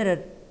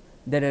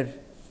 There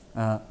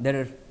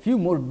are few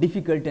more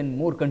difficult and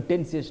more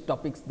contentious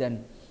topics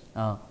than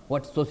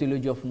what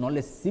sociology of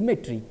knowledge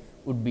symmetry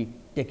would be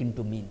taken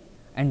to mean,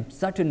 and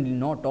certainly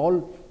not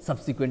all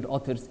subsequent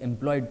authors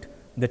employed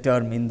the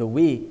term in the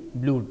way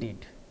Bloor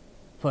did.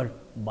 For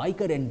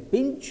Biker and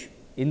Pinch,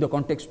 in the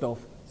context of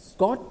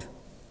Scott,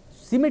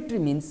 symmetry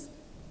means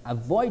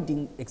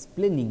avoiding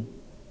explaining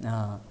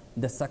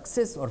the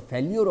success or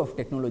failure of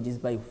technologies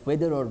by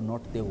whether or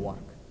not they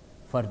work.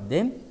 For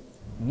them,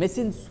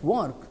 machines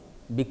work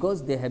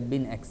because they have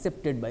been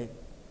accepted by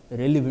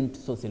relevant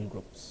social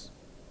groups.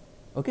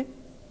 Okay?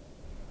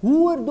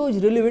 Who are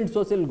those relevant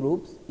social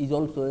groups is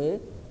also a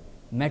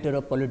matter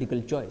of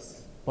political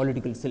choice,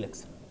 political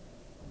selection.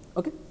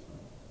 Okay?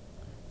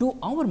 To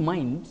our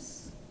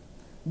minds,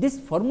 this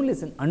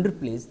formulation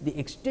underplays the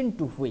extent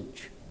to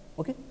which,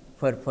 okay,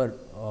 for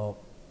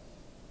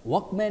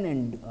Wajcman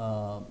and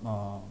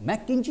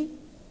MacKenzie,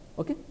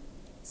 okay,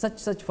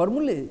 such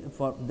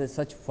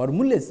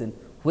formulation,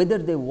 whether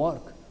they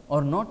work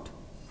or not,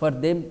 for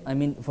them, I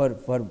mean for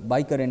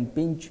Baker and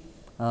Pinch,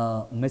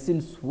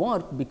 machines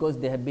work because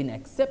they have been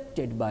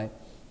accepted by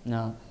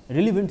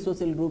relevant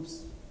social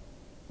groups.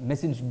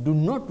 Machines do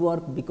not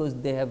work because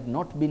they have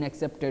not been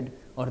accepted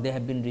or they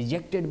have been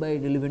rejected by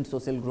relevant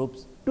social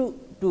groups. For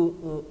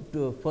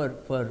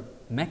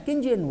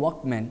MacKenzie and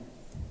Wajcman,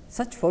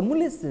 such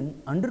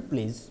formulation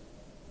underplays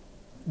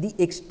the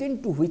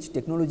extent to which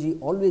technology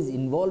always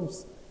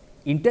involves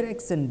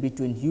interaction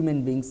between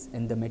human beings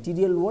and the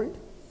material world,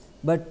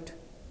 but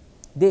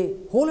they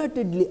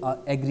wholeheartedly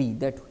agree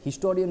that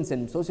historians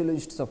and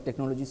sociologists of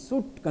technology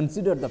should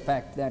consider the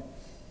fact that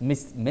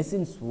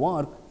machines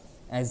work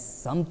as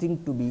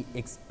something to be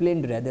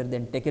explained rather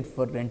than taken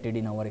for granted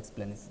in our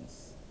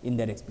explanations, in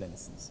their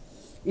explanations.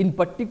 In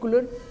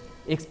particular,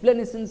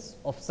 explanations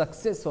of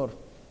success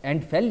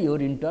and failure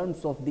in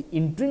terms of the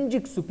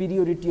intrinsic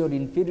superiority or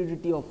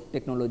inferiority of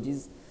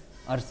technologies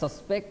are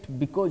suspect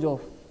because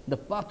of the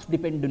path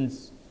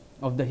dependence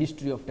of the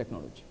history of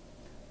technology.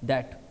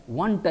 That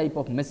one type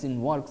of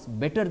machine works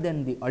better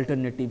than the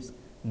alternatives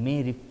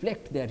may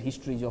reflect their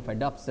histories of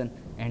adoption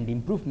and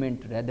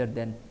improvement rather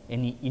than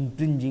any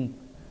intrinsic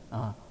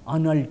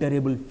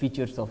unalterable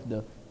features of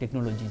the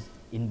technologies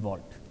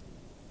involved.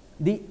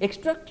 The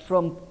extract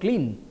from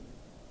Klein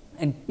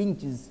and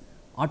Pinch's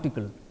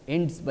article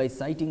ends by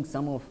citing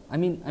some of, I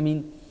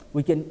mean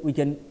we can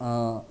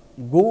go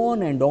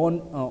on and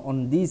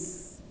on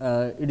this.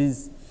 It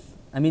is,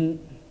 I mean,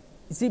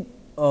 you see,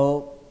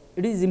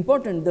 it is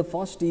important. The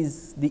first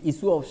is the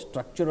issue of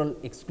structural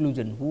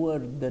exclusion. Who are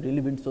the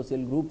relevant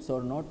social groups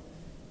or not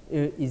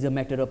is a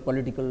matter of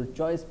political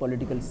choice,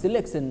 political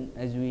selection,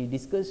 as we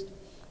discussed.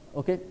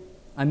 Okay,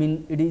 I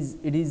mean it is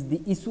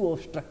the issue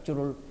of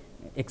structural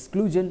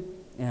exclusion.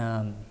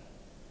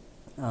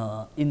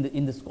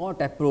 In the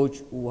Scott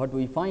approach, what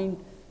we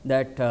find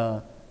that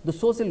the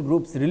social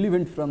groups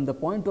relevant from the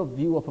point of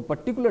view of a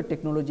particular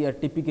technology are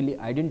typically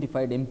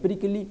identified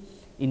empirically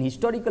in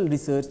historical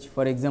research.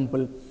 For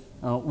example,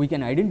 we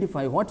can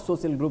identify what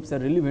social groups are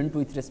relevant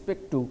with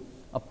respect to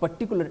a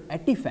particular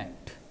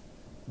artifact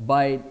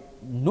by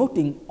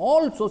noting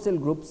all social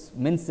groups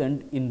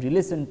mentioned in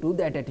relation to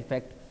that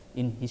artifact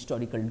in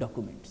historical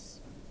documents.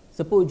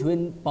 Suppose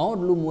when power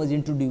loom was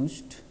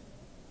introduced,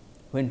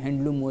 when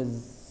handloom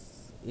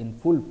was in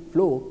full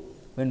flow,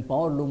 when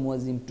power loom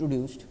was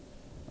introduced,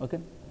 okay,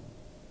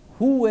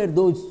 who were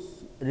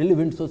those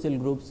relevant social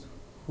groups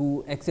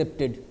who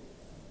accepted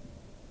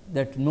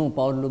that no,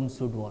 power loom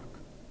should work,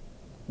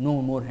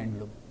 no more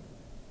handloom?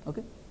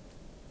 Okay.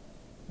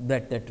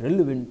 That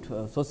relevant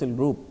social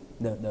group,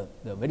 the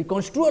very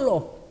construal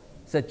of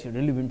such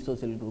relevant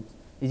social groups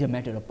is a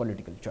matter of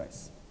political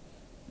choice,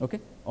 okay,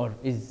 or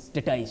is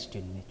statized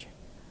in nature.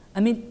 I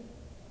mean,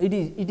 it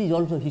is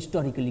also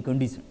historically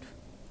conditioned.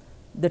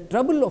 The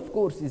trouble, of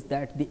course, is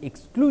that the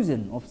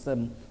exclusion of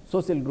some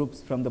social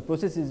groups from the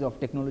processes of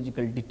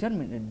technological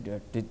development,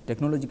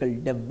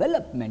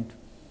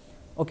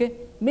 okay,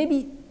 may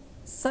be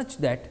such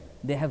that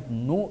they have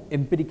no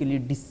empirically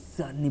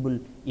discernible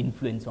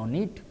influence on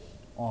it,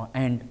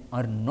 and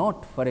are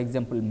not, for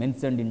example,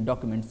 mentioned in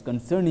documents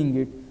concerning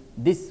it.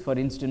 This, for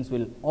instance,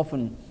 will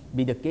often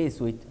be the case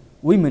with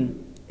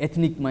women,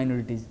 ethnic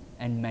minorities,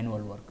 and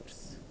manual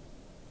workers.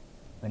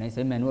 When I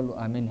say manual,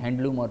 I mean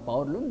handloom or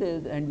power loom.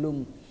 The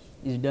handloom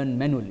is done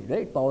manually,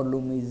 right? Power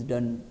loom is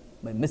done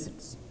by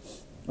machines,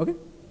 okay?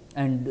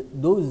 And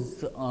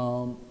those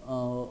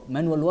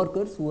manual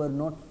workers who are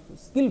not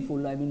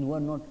skillful, I mean, who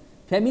are not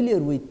familiar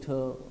with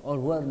or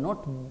who are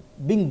not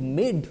being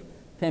made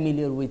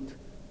familiar with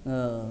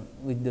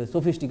the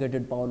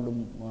sophisticated power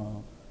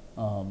loom,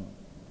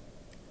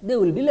 they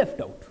will be left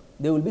out.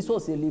 They will be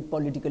socially,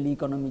 politically,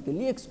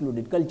 economically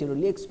excluded,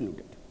 culturally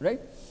excluded, right?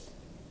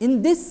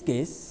 In this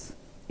case,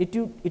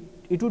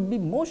 it would be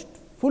most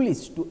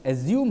foolish to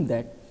assume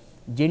that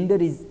gender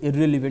is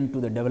irrelevant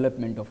to the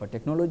development of a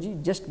technology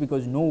just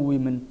because no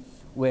women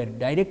were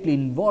directly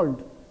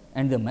involved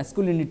and the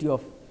masculinity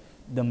of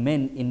the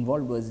men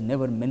involved was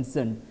never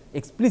mentioned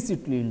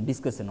explicitly in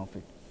discussion of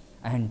it,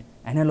 and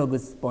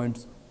analogous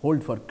points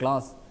hold for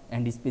class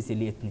and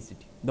especially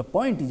ethnicity. The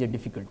point is a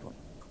difficult one.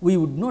 We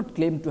would not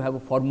claim to have a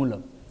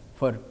formula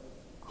for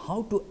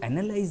how to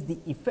analyze the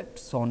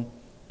effects on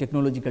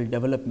technological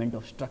development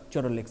of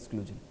structural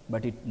exclusion,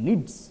 but it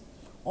needs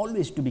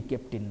always to be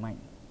kept in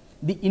mind.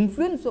 The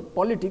influence of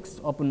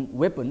politics upon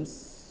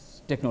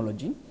weapons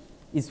technology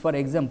is, for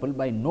example,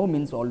 by no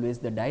means always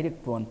the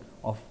direct one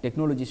of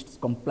technologists'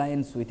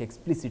 compliance with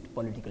explicit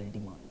political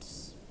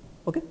demands.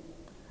 Okay?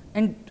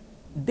 And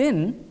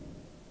then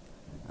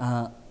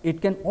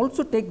it can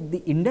also take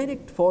the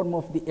indirect form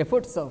of the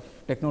efforts of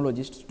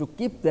technologists to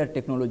keep their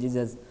technologies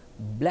as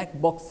black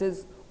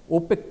boxes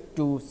opaque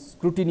to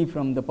scrutiny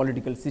from the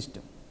political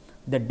system.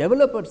 The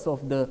developers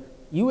of the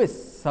US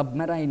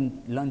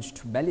submarine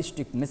launched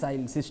ballistic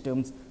missile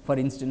systems, for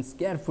instance,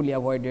 carefully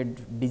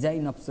avoided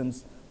design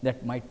options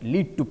that might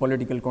lead to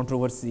political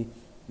controversy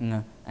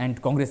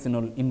and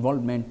congressional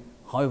involvement,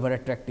 however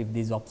attractive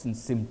these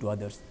options seem to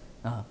others.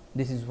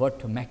 This is what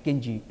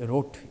MacKenzie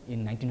wrote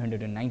in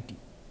 1990.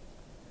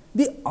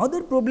 The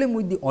other problem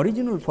with the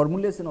original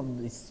formulation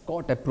of the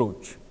Scott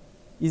approach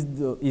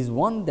is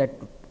one that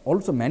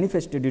also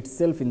manifested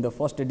itself in the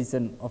first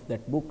edition of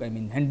that book, I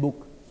mean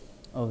handbook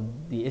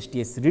of the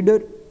STS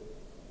reader,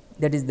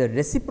 that is the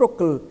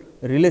reciprocal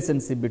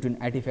relationship between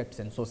artifacts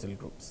and social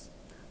groups.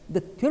 The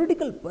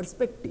theoretical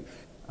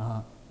perspective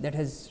that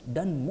has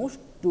done most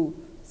to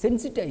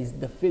sensitize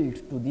the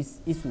field to this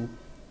issue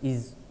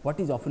is what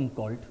is often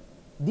called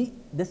the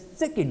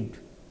second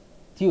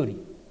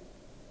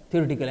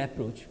theoretical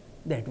approach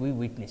that we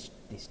witnessed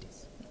these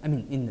days. I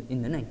mean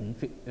in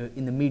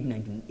the mid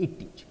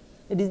 1980s,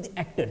 it is the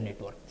actor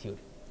network theory,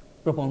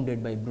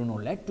 propounded by Bruno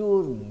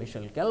Latour,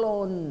 Michel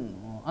Calon,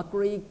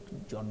 Akric,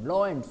 John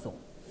Law, and so on.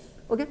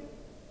 Okay.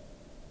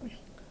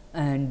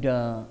 And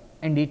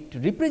it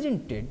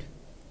represented,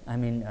 I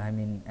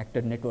mean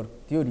actor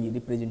network theory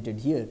represented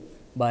here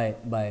by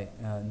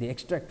the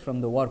extract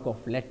from the work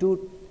of Latour,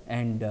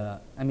 and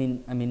I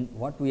mean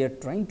what we are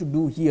trying to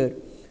do here,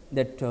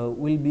 that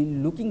we will be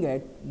looking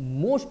at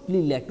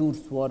mostly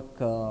Latour's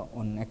work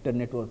on actor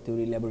network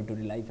theory,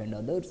 laboratory life, and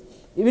others,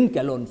 even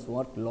Calon's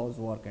work, Law's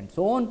work, and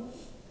so on.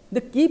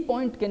 The key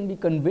point can be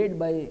conveyed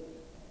by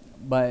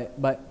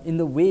in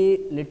the way,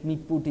 let me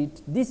put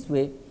it this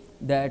way,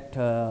 that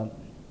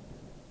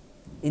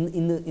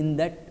in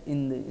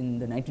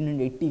the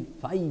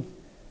 1985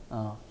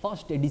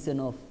 first edition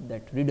of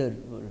that reader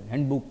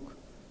handbook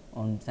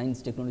on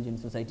science, technology, and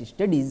society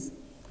studies,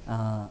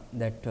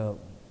 that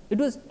it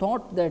was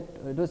thought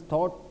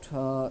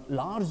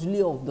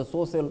largely of the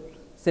social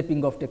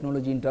shaping of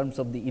technology in terms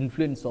of the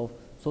influence of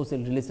social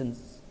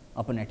relations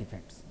upon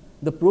artifacts.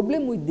 The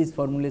problem with this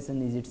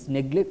formulation is its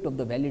neglect of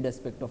the valid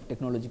aspect of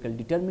technological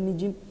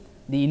determinism,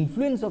 the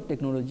influence of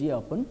technology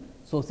upon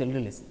social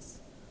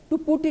relations. To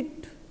put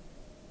it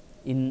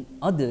in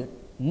other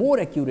more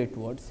accurate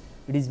words,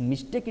 it is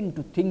mistaken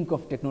to think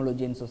of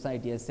technology and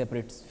society as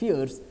separate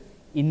spheres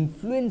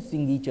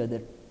influencing each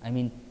other. I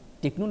mean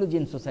technology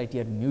and society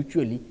are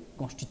mutually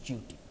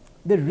constitutive.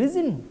 The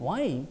reason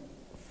why,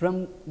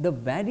 from the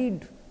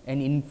varied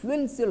and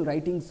influential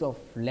writings of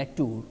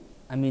Latour,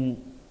 I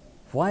mean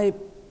why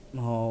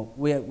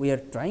we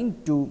are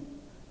trying to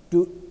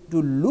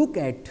look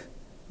at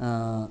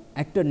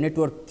actor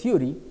network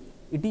theory,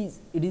 it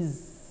is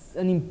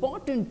an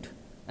important,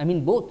 I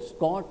mean both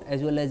Scott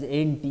as well as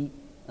ANT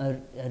are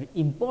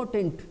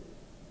important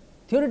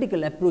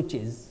theoretical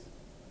approaches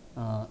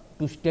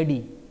to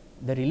study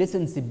the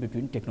relationship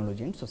between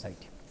technology and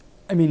society.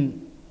 I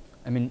mean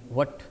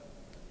what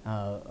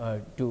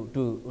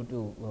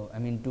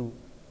to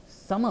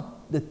sum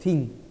up the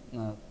thing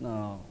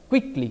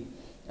quickly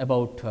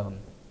about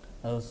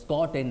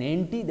Scott and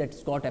ANT, that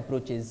Scott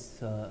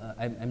approaches,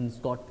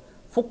 Scott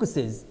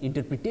focuses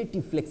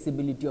interpretative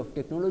flexibility of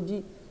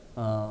technology,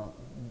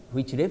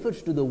 which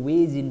refers to the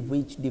ways in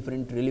which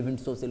different relevant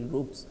social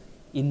groups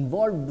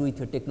involved with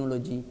a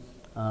technology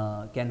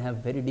can have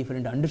very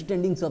different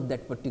understandings of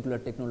that particular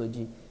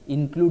technology,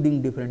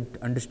 including different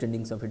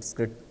understandings of its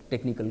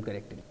technical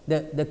characteristics.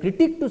 The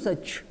critique to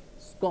such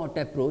Scott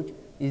approach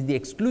is the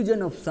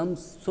exclusion of some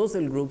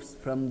social groups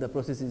from the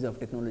processes of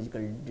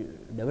technological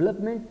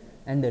development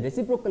and the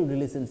reciprocal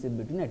relationship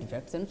between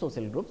artifacts and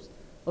social groups.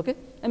 Okay?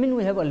 I mean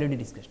we have already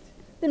discussed.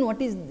 Then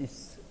what is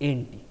this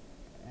ANT,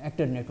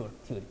 actor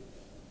network theory?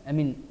 I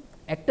mean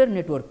actor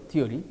network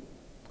theory,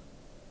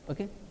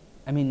 okay,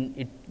 I mean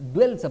it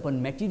dwells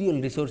upon material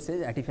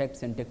resources,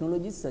 artifacts and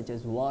technologies such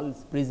as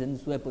walls,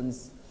 prisons,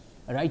 weapons,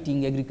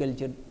 writing,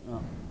 agriculture,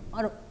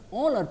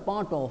 all are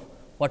part of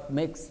what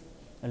makes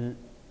a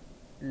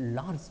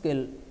large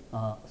scale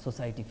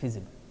society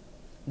feasible.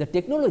 The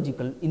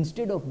technological,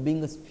 instead of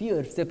being a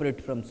sphere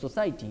separate from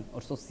society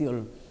or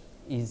social,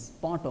 is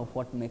part of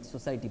what makes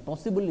society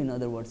possible, in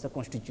other words a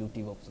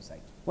constitutive of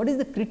society. What is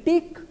the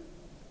critique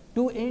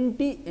to ANT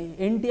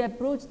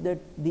approach? That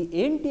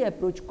the ANT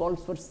approach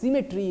calls for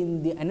symmetry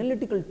in the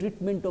analytical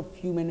treatment of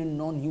human and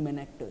non-human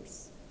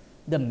actors.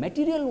 The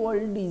material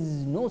world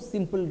is no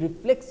simple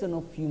reflection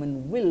of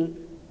human will,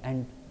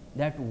 and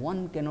that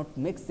one cannot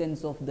make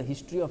sense of the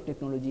history of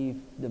technology if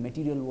the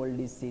material world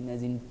is seen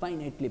as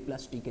infinitely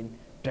plastic and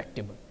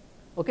tractable.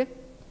 Okay?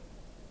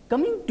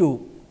 Coming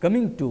to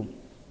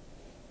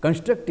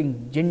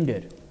constructing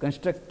gender,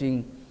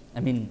 I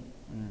mean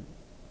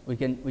we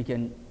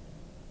can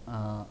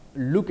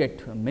look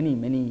at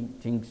many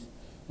things,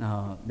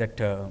 that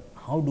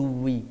how do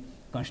we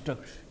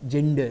construct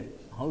gender,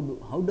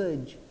 how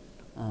does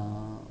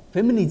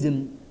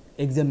feminism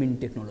examine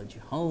technology,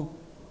 how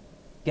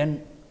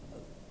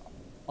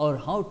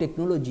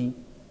technology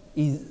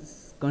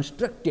is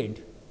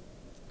constructed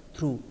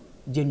through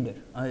gender,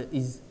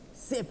 is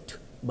shaped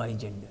by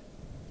gender.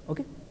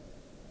 Okay?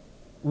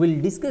 We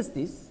will discuss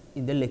this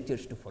in the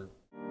lectures to follow.